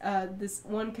there's this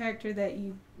one character that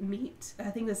you meet.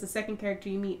 I think that's the second character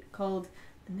you meet, called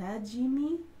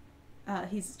Najimi.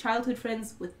 He's childhood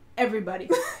friends with everybody.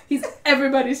 He's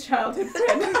everybody's childhood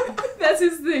friend. That's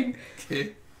his thing.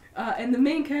 Okay. And the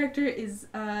main character is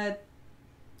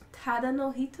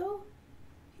Tadanohito?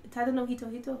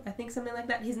 Tadanohito, I think something like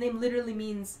that. His name literally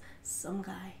means some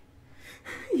guy.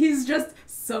 He's just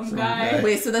some guy.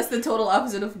 Wait, so that's the total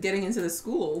opposite of getting into the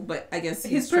school, but I guess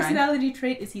his personality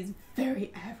trait is he's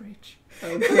very average.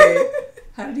 Okay.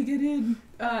 How did he get in?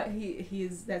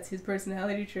 That's his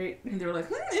personality trait. And they were like,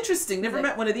 interesting, never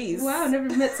met one of these. Wow, never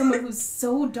met someone who's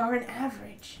so darn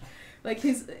average. Like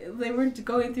they weren't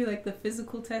going through like the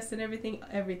physical test and everything.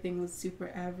 Everything was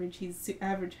super average. He's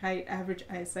average height, average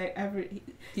eyesight, average.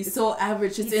 He's so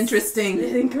average. It's interesting.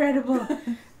 Incredible.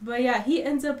 But yeah, he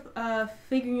ends up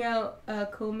figuring out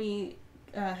Komi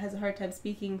has a hard time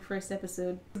speaking first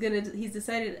episode. He's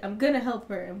decided, I'm gonna help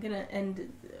her.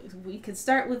 And we could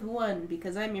start with one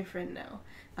because I'm your friend now.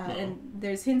 And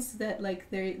there's hints that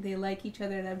like they like each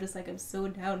other, and I'm just like, I'm so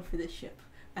down for this ship.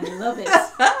 I love it.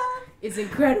 It's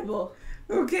incredible.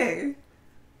 Okay.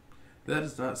 That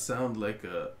does not sound like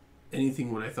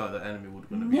anything what I thought the anime would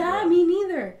gonna be. Yeah, about. me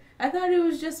neither. I thought it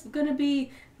was just gonna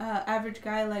be average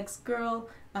guy likes girl.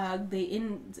 They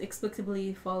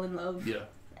inexplicably fall in love. Yeah.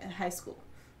 At high school.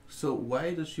 So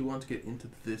why does she want to get into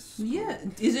this school? Yeah.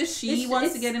 Is it she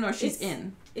wants to get in or she's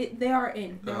in? They are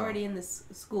in. They're already in this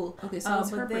school. Okay, so what's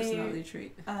her personality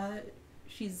trait?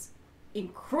 She's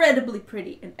incredibly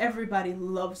pretty and everybody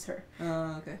loves her.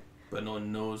 Okay. But no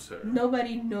one knows her.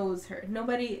 Nobody knows her.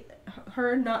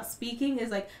 Her not speaking is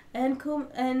like, and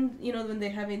you know when they're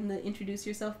having the introduce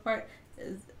yourself part,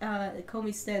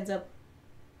 Komi stands up,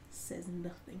 says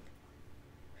nothing,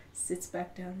 sits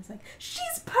back down, is like,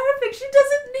 she's perfect, she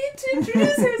doesn't need to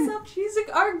introduce herself, she's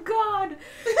like our god.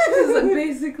 Like,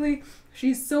 basically,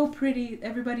 she's so pretty,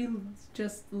 everybody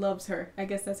just loves her. I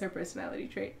guess that's her personality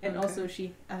trait. And also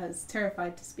she is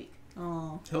terrified to speak.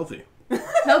 Oh. Healthy.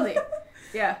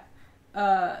 Yeah.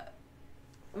 But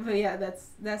yeah,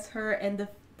 that's her. And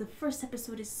the first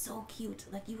episode is so cute.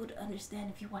 Like, you would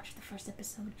understand if you watched the first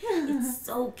episode. It's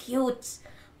so cute.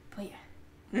 But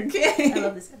yeah. Okay. I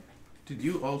love this anime. Did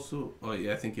you also... Oh,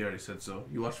 yeah, I think you already said so.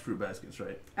 You watched Fruit Baskets,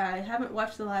 right? I haven't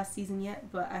watched the last season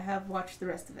yet, but I have watched the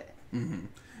rest of it. Mm-hmm.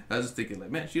 I was just thinking, like,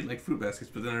 man, she'd like Fruit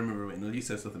Baskets, but then I remember, wait, no, you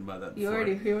said something about that before.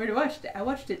 You already watched it. I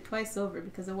watched it twice over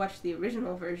because I watched the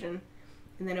original version,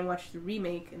 and then I watched the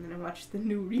remake, and then I watched the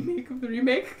new remake of the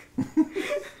remake. I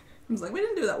was like, we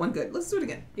didn't do that one good. Let's do it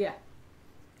again. Yeah.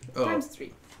 Oh. Times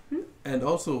 3. And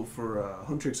also for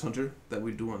Hunter x Hunter that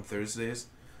we do on Thursdays,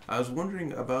 I was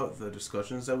wondering about the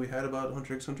discussions that we had about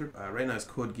Hunter x Hunter. Right now it's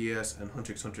Code Geass and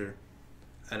Hunter x Hunter.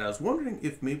 And I was wondering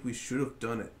if maybe we should have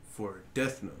done it for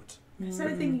Death Note. I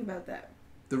started thinking about that.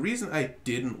 The reason I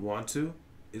didn't want to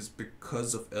is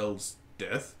because of L's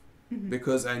death. Mm-hmm.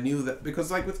 Because I knew that... Because,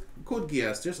 like, with Code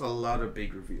Geass, there's a lot of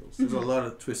big reveals. There's a lot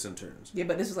of twists and turns. Yeah,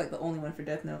 but this was, like, the only one for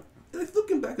Death Note. Like,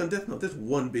 looking back on Death Note, there's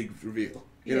one big reveal.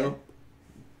 You know?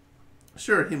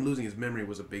 Sure, him losing his memory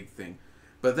was a big thing.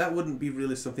 But that wouldn't be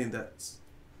really something that's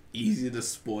easy to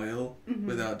spoil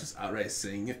without just outright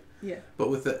saying it. Yeah. But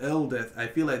with the L death, I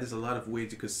feel like there's a lot of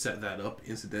ways you could set that up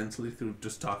incidentally through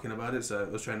just talking about it, so I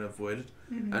was trying to avoid it.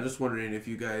 Mm-hmm. I'm just wondering if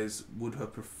you guys would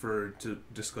have preferred to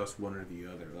discuss one or the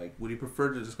other. Like, would you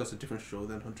prefer to discuss a different show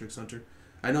than Hunter x Hunter?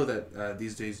 I know that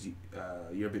these days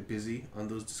you're a bit busy on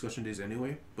those discussion days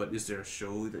anyway, but is there a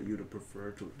show that you would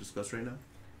prefer to discuss right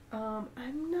now?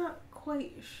 I'm not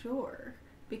quite sure.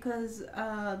 Because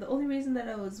the only reason that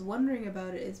I was wondering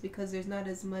about it is because there's not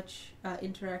as much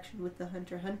interaction with the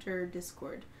Hunter x Hunter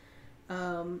Discord.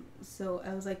 So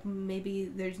I was like, maybe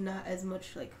there's not as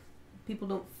much, like, people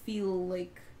don't feel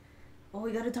like, oh,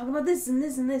 we gotta talk about this and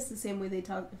this and this, the same way they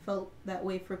felt that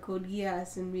way for Code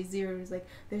Geass and ReZero. It was like,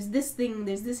 there's this thing,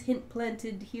 there's this hint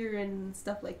planted here and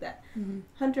stuff like that. Mm-hmm.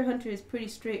 Hunter x Hunter is pretty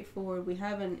straightforward. We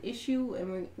have an issue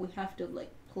and we have to,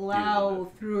 like,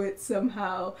 plow through it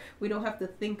somehow. We don't have to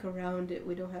think around it.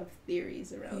 We don't have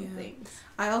theories around things.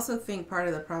 I also think part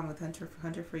of the problem with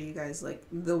Hunter for you guys, like,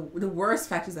 the worst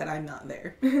fact is that I'm not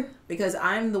there. Because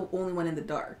I'm the only one in the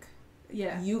dark.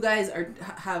 Yeah. You guys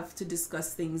have to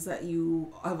discuss things that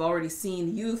you have already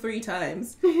seen 3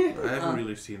 times. I haven't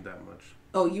really seen that much.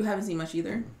 Oh, you haven't seen much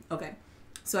either? Mm-hmm. Okay.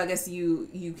 So I guess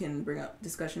you can bring up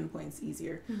discussion points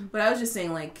easier. But I was just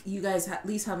saying, like, you guys at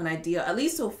least have an idea. At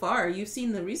least so far, you've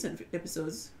seen the recent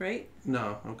episodes, right?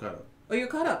 No, I'm caught up. Oh, you're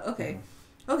caught up. Okay.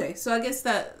 Okay, so I guess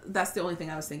that's the only thing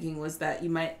I was thinking was that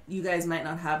you guys might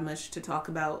not have much to talk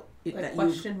about. Like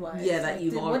question-wise. Yeah, that like,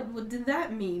 you've all... What did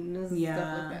that mean?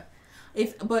 Yeah.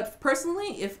 But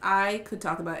personally, if I could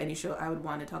talk about any show, I would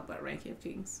want to talk about Ranking of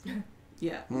Kings.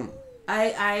 Yeah.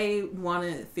 I want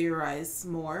to theorize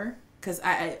more because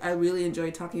I really enjoy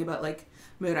talking about like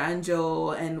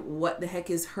Miranjo and what the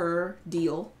heck is her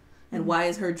deal and why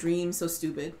is her dream so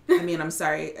stupid. I mean, I'm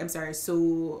sorry,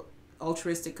 so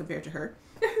altruistic compared to her.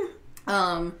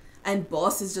 And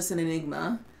Boss is just an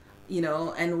enigma. You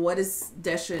know, and what is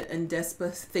Desha and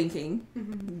Despa thinking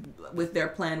with their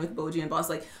plan with Boji and Boss?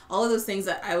 Like, all of those things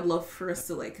that I would love for us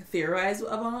to, like, theorize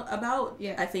about.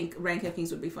 Yeah. I think Ranking of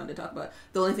Kings would be fun to talk about.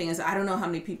 The only thing is, I don't know how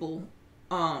many people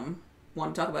want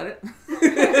to talk about it.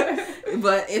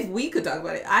 But if we could talk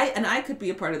about it, I could be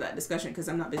a part of that discussion because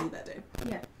I'm not busy that day.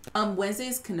 Yeah.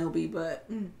 Wednesday's Kenobi, but...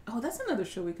 Oh, that's another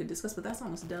show we could discuss, but that's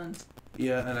almost done.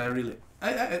 Yeah, and I really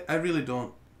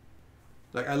don't...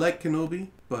 Like, I like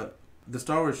Kenobi, but... The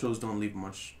Star Wars shows don't leave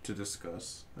much to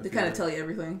discuss. They kind of tell you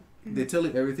everything. They tell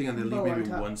you everything and they leave maybe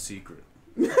one secret.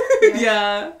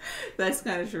 Yeah, that's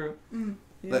kind of true. Yeah.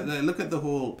 Like, look at the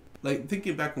whole... Like,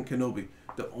 thinking back on Kenobi,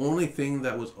 the only thing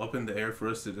that was up in the air for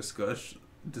us to discuss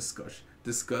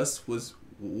was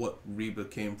what Reba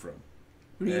came from.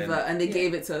 Reva, and they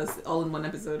gave it to us all in one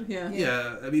episode.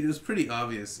 Yeah, I mean, it was pretty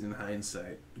obvious in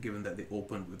hindsight, given that they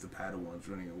opened with the Padawans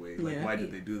running away. Like, why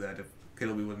did they do that if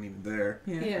Kenobi wasn't even there?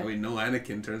 I mean, no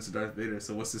Anakin turns to Darth Vader,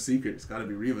 so what's the secret? It's gotta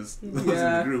be Reva's in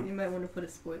the group. You might want to put a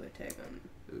spoiler tag on.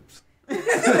 Oops.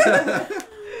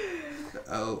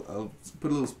 I'll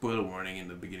put a little spoiler warning in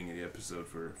the beginning of the episode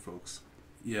for folks.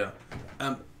 Yeah.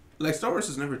 Like, Star Wars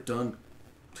has never done...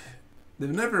 They've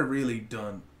never really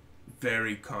done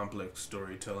very complex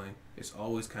storytelling. It's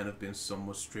always kind of been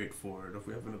somewhat straightforward. If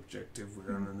we have an objective,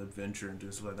 we're on an adventure and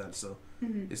doing stuff like that. So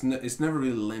it's never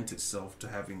really lent itself to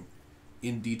having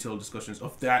in-detail discussions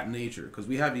of that nature. Because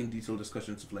we have in-detail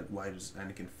discussions of, like, why does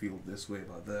Anakin feel this way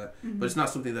about that? But it's not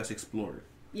something that's explored.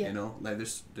 You know? Like,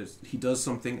 there's he does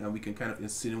something and we can kind of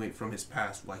insinuate from his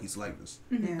past why he's like this.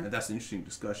 And that's an interesting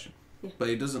discussion. But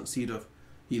it doesn't see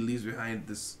he leaves behind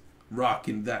this rock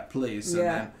in that place, and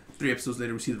then 3 episodes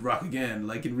later we see the rock again,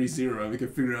 like in ReZero, and we can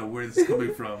figure out where this is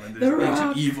coming from, and there's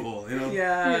ancient evil, you know?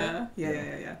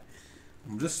 Yeah.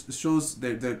 Just shows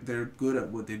they're good at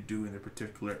what they do in their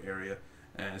particular area,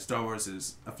 and Star Wars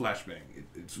is a flashbang.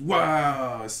 It's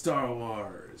wow, Star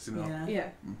Wars, you know? Yeah.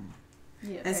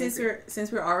 And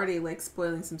since we're already like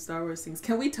spoiling some Star Wars things,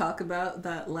 can we talk about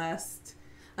that last?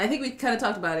 I think we kind of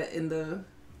talked about it in the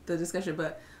discussion,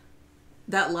 but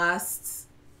that last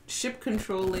ship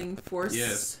controlling force.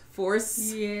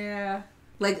 Yeah.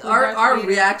 Like our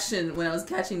reaction when I was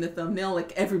catching the thumbnail,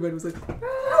 like everybody was like, because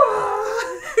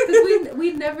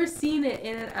we'd never seen it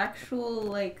in an actual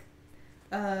like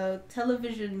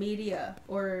television media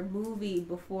or movie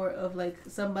before of like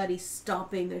somebody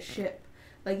stopping a ship.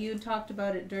 Like you talked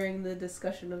about it during the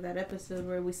discussion of that episode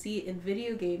where we see it in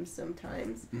video games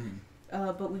sometimes.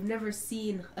 But we've never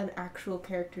seen an actual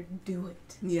character do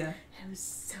it. Yeah. It was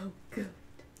so good.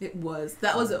 It was.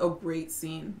 That was a great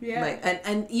scene. Yeah. Like,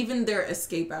 and even their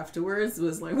escape afterwards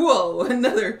was like, whoa,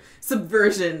 another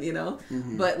subversion, you know?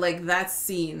 But like that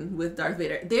scene with Darth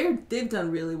Vader, they've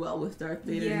done really well with Darth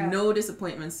Vader. Yeah. No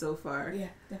disappointments so far. Yeah,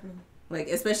 definitely. Like,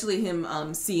 especially him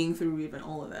seeing through even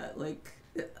all of that. Like,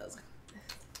 I was like,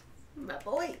 my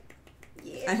boy.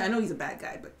 Yeah. I know he's a bad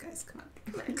guy, but guys, come on.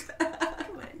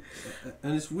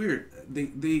 And it's weird.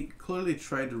 They clearly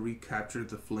tried to recapture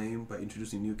the flame by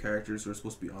introducing new characters who are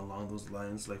supposed to be along those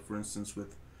lines. Like, for instance,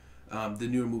 with the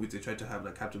newer movies, they tried to have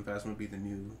like Captain Phasma be the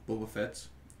new Boba Fett.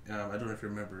 I don't know if you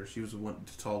remember. She was the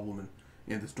tall woman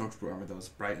in the Stormtrooper armor that was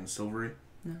bright and silvery.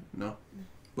 No.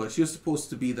 But she was supposed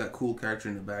to be that cool character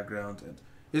in the background. And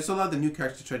there's a lot of the new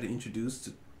characters they tried to introduce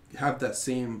to have that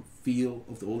same feel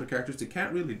of the older characters. They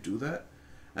can't really do that.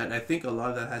 And I think a lot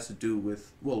of that has to do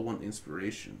with, well, one,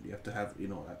 inspiration. You have to have, you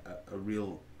know, a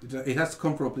real... It has to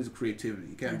come from a place of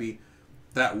creativity. It can't be,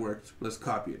 that worked, let's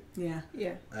copy it. Yeah.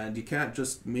 And you can't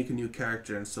just make a new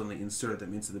character and suddenly insert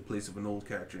them into the place of an old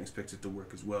character and expect it to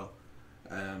work as well.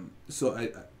 So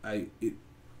it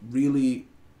really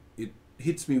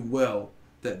hits me well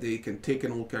that they can take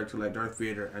an old character like Darth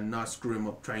Vader and not screw him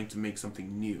up trying to make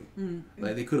something new.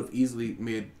 Like, they could have easily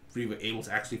made Reva able to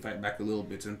actually fight back a little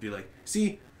bit and be like,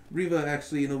 see, Reva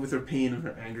actually, you know, with her pain and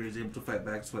her anger is able to fight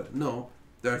back. But no,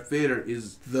 Darth Vader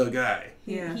is the guy.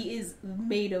 Yeah. He is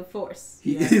made of Force.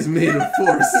 He is made of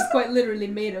Force. He's quite literally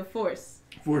made of Force.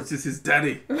 Force is his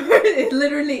daddy. It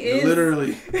literally is.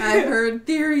 Literally. I've heard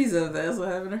theories of this.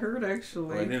 I haven't heard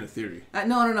actually. I didn't a theory.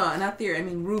 No, not theory. I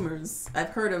mean rumors. I've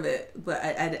heard of it, but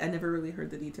I never really heard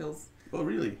the details. Oh,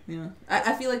 really? Yeah.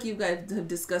 I feel like you guys have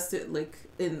discussed it, like,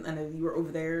 and you were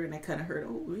over there, and I kind of heard,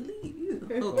 oh, really?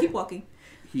 Oh, keep walking.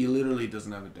 He literally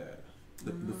doesn't have a dad.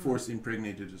 The Force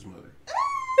impregnated his mother.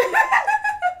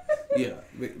 Yeah,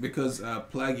 because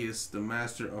Plagueis, the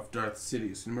master of Darth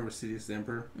Sidious, remember Sidious the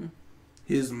Emperor?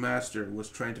 His master was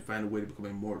trying to find a way to become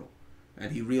immortal.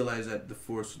 And he realized that the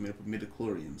Force was made up of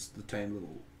midichlorians, the tiny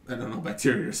little, I don't know,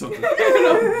 bacteria or something.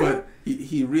 But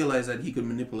he realized that he could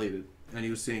manipulate it. And he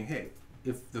was saying, hey,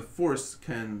 if the Force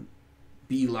can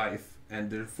be life and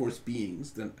they're Force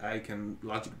beings, then I can,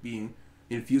 logic being,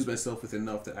 infuse myself with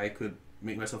enough that I could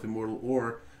make myself immortal,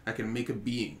 or I can make a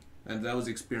being. And that was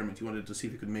the experiment. He wanted to see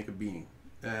if he could make a being.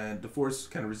 And the Force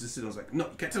kind of resisted and was like, no,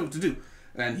 you can't tell what to do.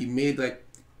 And he made, like,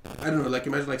 I don't know, like,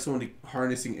 imagine, like, someone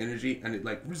harnessing energy, and it,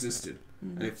 like, resisted.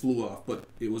 And it flew off, but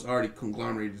it was already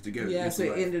conglomerated together. Yeah, so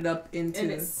it ended up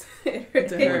into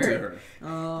her.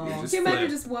 Oh. Can you imagine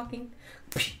just walking?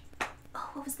 Oh,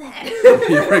 what was that?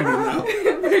 You're pregnant now.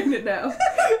 I'm pregnant now.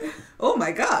 Oh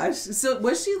my gosh. So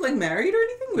was she, like, married or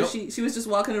anything? Was Nope. she was just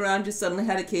walking around, just suddenly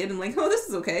had a kid and like, oh, this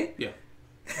is okay? Yeah.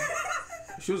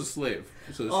 She was a slave.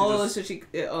 So she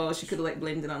could have, like,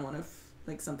 blamed it on one of,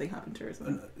 like, something happened to her or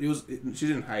something. She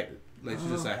didn't hide it. Like, she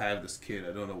just, I have this kid.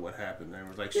 I don't know what happened. And I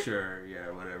was like, sure, yeah,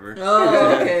 whatever.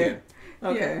 Oh, okay.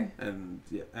 Okay. And,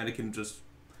 yeah, Anakin just...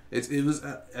 It was...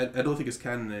 I don't think it's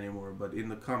canon anymore, but in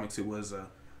the comics it was a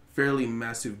fairly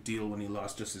massive deal when he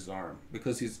lost just his arm.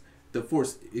 Because the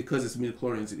Force, because it's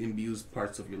midichlorians, it imbues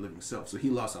parts of your living self. So he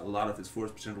lost a lot of his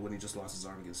Force potential when he just lost his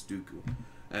arm against Dooku.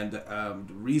 And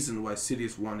the reason why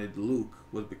Sidious wanted Luke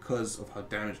was because of how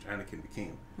damaged Anakin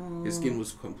became. His skin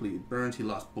was completely burned. He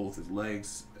lost both his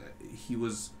legs. He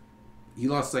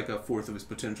lost like a fourth of his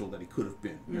potential that he could have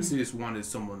been. And Sidious wanted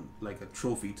someone like a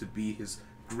trophy to be his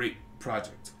great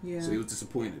project. Yeah. So he was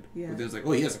disappointed. Yeah. But then it's like,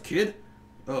 oh, he has a kid?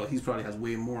 Oh, he probably has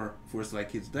way more Force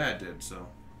like his dad did. So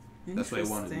that's why he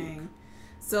wanted Luke.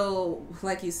 So,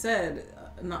 like you said,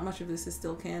 not much of this is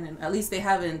still canon. At least they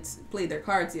haven't played their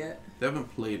cards yet. They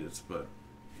haven't played it, but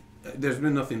there's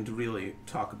been nothing to really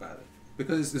talk about it.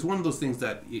 Because it's one of those things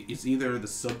that it's either the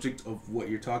subject of what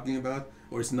you're talking about,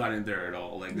 or it's not in there at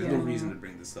all. Like, there's no reason to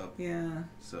bring this up. Yeah.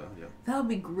 So, yeah. That would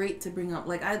be great to bring up.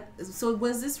 Like, so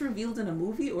was this revealed in a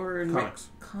movie or in comics?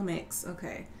 Comics,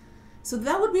 okay. So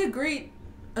that would be a great,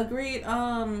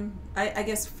 I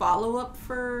guess, follow-up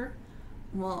for...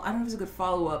 Well, I don't know if it's a good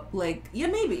follow-up. Like, yeah,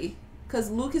 maybe. Because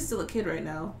Luke is still a kid right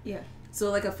now. Yeah. So,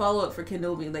 like, a follow-up for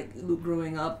Kenobi, like, Luke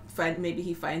growing up, maybe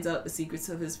he finds out the secrets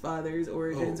of his father's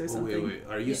origins or something. Wait.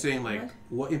 Are you saying, like,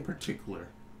 what in particular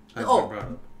has been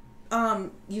brought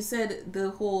up? You said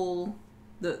the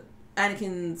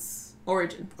Anakin's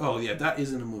origin. Oh, yeah, that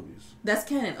is in the movies. That's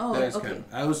canon. Oh, that is okay. canon.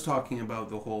 I was talking about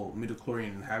the whole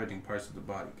midichlorian inhabiting parts of the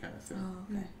body kind of thing.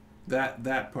 Oh, okay.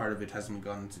 That part of it hasn't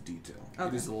gone into detail. Okay.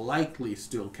 It is likely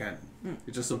still canon.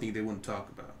 It's just something they wouldn't talk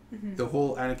about. The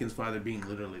whole Anakin's father being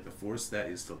literally the Force, that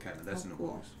is still canon. That's in the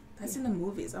movies. That's in the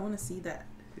movies. I want to see that.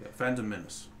 Yeah, Phantom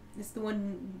Menace. It's the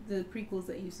the prequels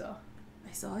that you saw.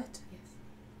 I saw it? Yes.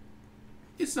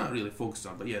 It's not really focused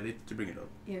on, but yeah, they bring it up.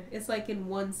 Yeah, it's like in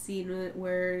one scene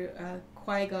where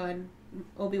Qui-Gon,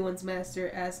 Obi-Wan's master,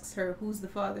 asks her, who's the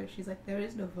father? She's like, there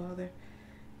is no father.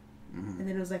 And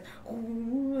then it was like,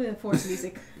 oh, Force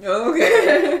music.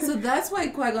 Okay. So that's why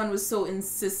Qui-Gon was so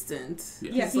insistent.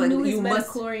 Yeah, he knew his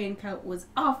midichlorian count was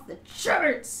off the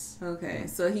charts. Okay,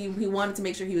 so he wanted to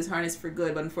make sure he was harnessed for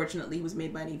good, but unfortunately he was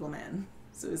made by an evil man.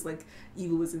 So it's like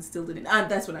evil was instilled in it.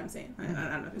 That's what I'm saying. I don't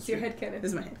know. It's your headcanon.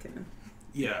 This is my headcanon.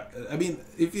 Yeah, I mean,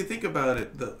 if you think about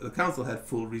it, the council had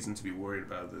full reason to be worried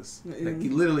about this. Like, he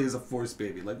literally is a Force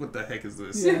baby. Like, what the heck is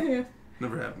this? Yeah.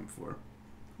 Never happened before.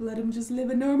 Let him just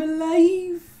live a normal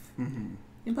life.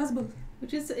 Impossible.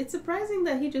 Which is, it's surprising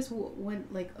that he just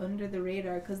went, like, under the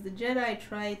radar, because the Jedi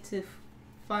try to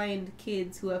find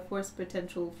kids who have Force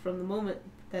potential from the moment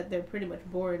that they're pretty much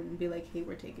born and be like, hey,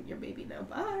 we're taking your baby now,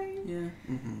 bye. Yeah.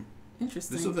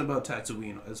 Interesting. There's something about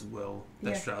Tatooine as well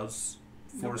that shrouds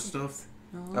Force stuff.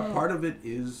 Oh. A part of it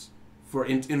is,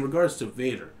 in regards to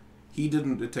Vader, he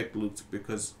didn't detect Luke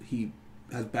because he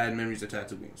has bad memories of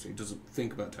Tatooine, so he doesn't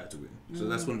think about Tatooine. So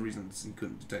that's one reason he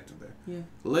couldn't detect him there. Yeah.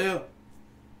 Leia,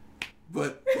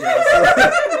 but yeah, so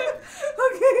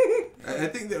okay. I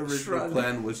think the original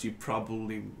plan was she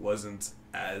probably wasn't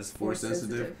as Force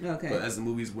sensitive. Okay. But as the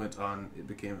movies went on, it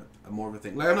became a more of a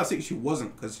thing. Like, I'm not saying she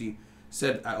wasn't, because she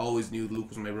said I always knew Luke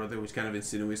was my brother, which kind of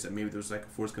insinuates that maybe there was like a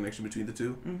forced connection between the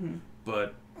two. Mm-hmm.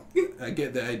 But I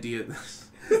get the idea.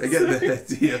 I get the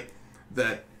idea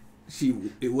that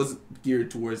it wasn't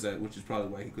geared towards that, which is probably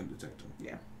why he couldn't detect him.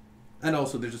 Yeah. And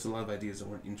also, there's just a lot of ideas that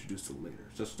weren't introduced till later,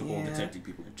 just the whole detecting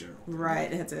people in general.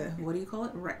 Right. It had to, what do you call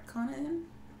it? Retcon it in?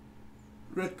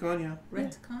 Retcon, yeah.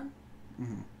 Retcon?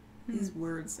 Mm-hmm. These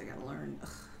words I gotta learn.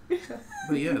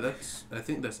 But yeah, I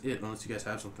think that's it, unless you guys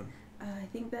have something. I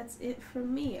think that's it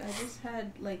from me. I just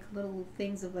had like little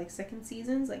things of like second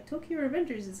seasons. Like Tokyo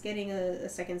Revengers is getting a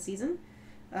second season.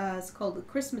 It's called the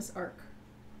Christmas Arc.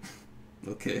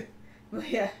 Okay. But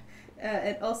yeah.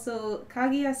 And also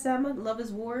Kaguya-sama, Love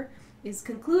is War, is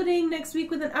concluding next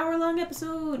week with an hour-long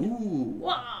episode. Ooh.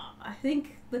 Wow. I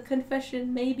think the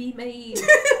confession may be made.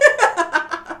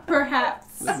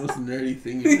 Perhaps. That's the most nerdy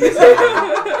thing you can say.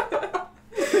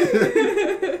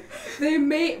 They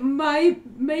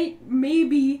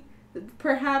maybe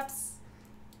perhaps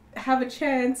have a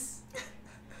chance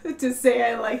to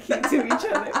say I like you to each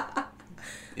other.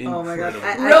 Oh my god.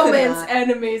 Romance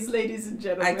animes, ladies and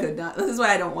gentlemen. I could not. This is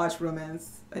why I don't watch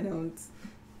romance. I don't.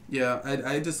 Yeah,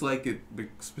 I just like it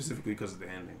specifically because of the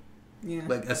ending. Yeah.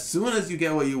 Like, as soon as you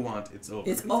get what you want, it's over.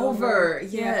 It's over.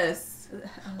 Yes. Yeah.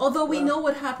 Although we know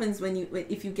what happens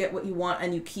if you get what you want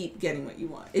and you keep getting what you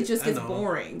want. It just gets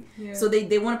boring. Yeah. So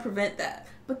they want to prevent that.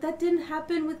 But that didn't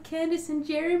happen with Candace and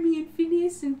Jeremy and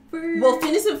Phineas and Ferb. Well,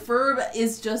 Phineas and Ferb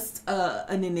is just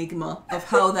an enigma of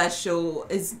how that show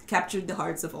has captured the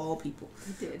hearts of all people.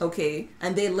 It did. Okay?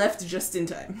 And they left just in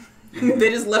time. They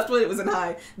just left when it was in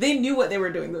high. They knew what they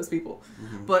were doing, those people.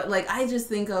 Mm-hmm. But, like, I just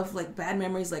think of, like, bad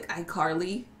memories like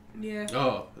iCarly. Yeah.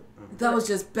 Oh. That was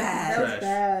just bad. That was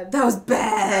bad. That was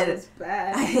bad. That was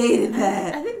bad. I hated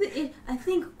that. I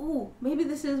think maybe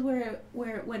this is where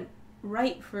it went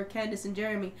right for Candace and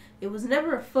Jeremy. It was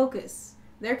never a focus.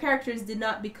 Their characters did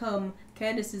not become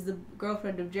Candace is the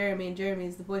girlfriend of Jeremy and Jeremy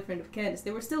is the boyfriend of Candace.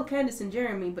 They were still Candace and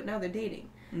Jeremy, but now they're dating.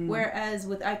 Mm. Whereas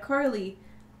with iCarly,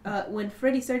 when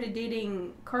Freddie started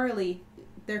dating Carly,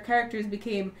 their characters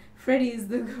became Freddie's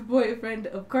the boyfriend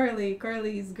of Carly,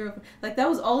 Carly's girlfriend. Like, that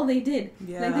was all they did.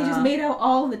 Yeah. Like, they just made out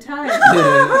all the time.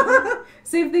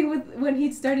 Same thing with when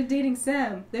he started dating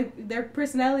Sam. Their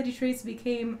personality traits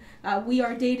became, we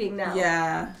are dating now.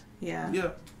 Yeah.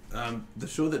 The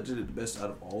show that did it the best out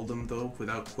of all of them, though,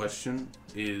 without question,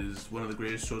 is one of the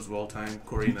greatest shows of all time,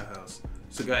 Cory in the House.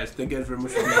 So, guys, thank you guys very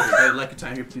much for being here. If you like your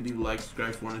time here, please leave a like,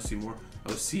 subscribe if you want to see more. I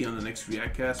will see you on the next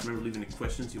Reactcast. Remember, leaving any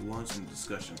questions you want in the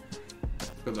discussion.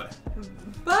 Bye-bye.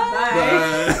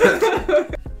 Bye.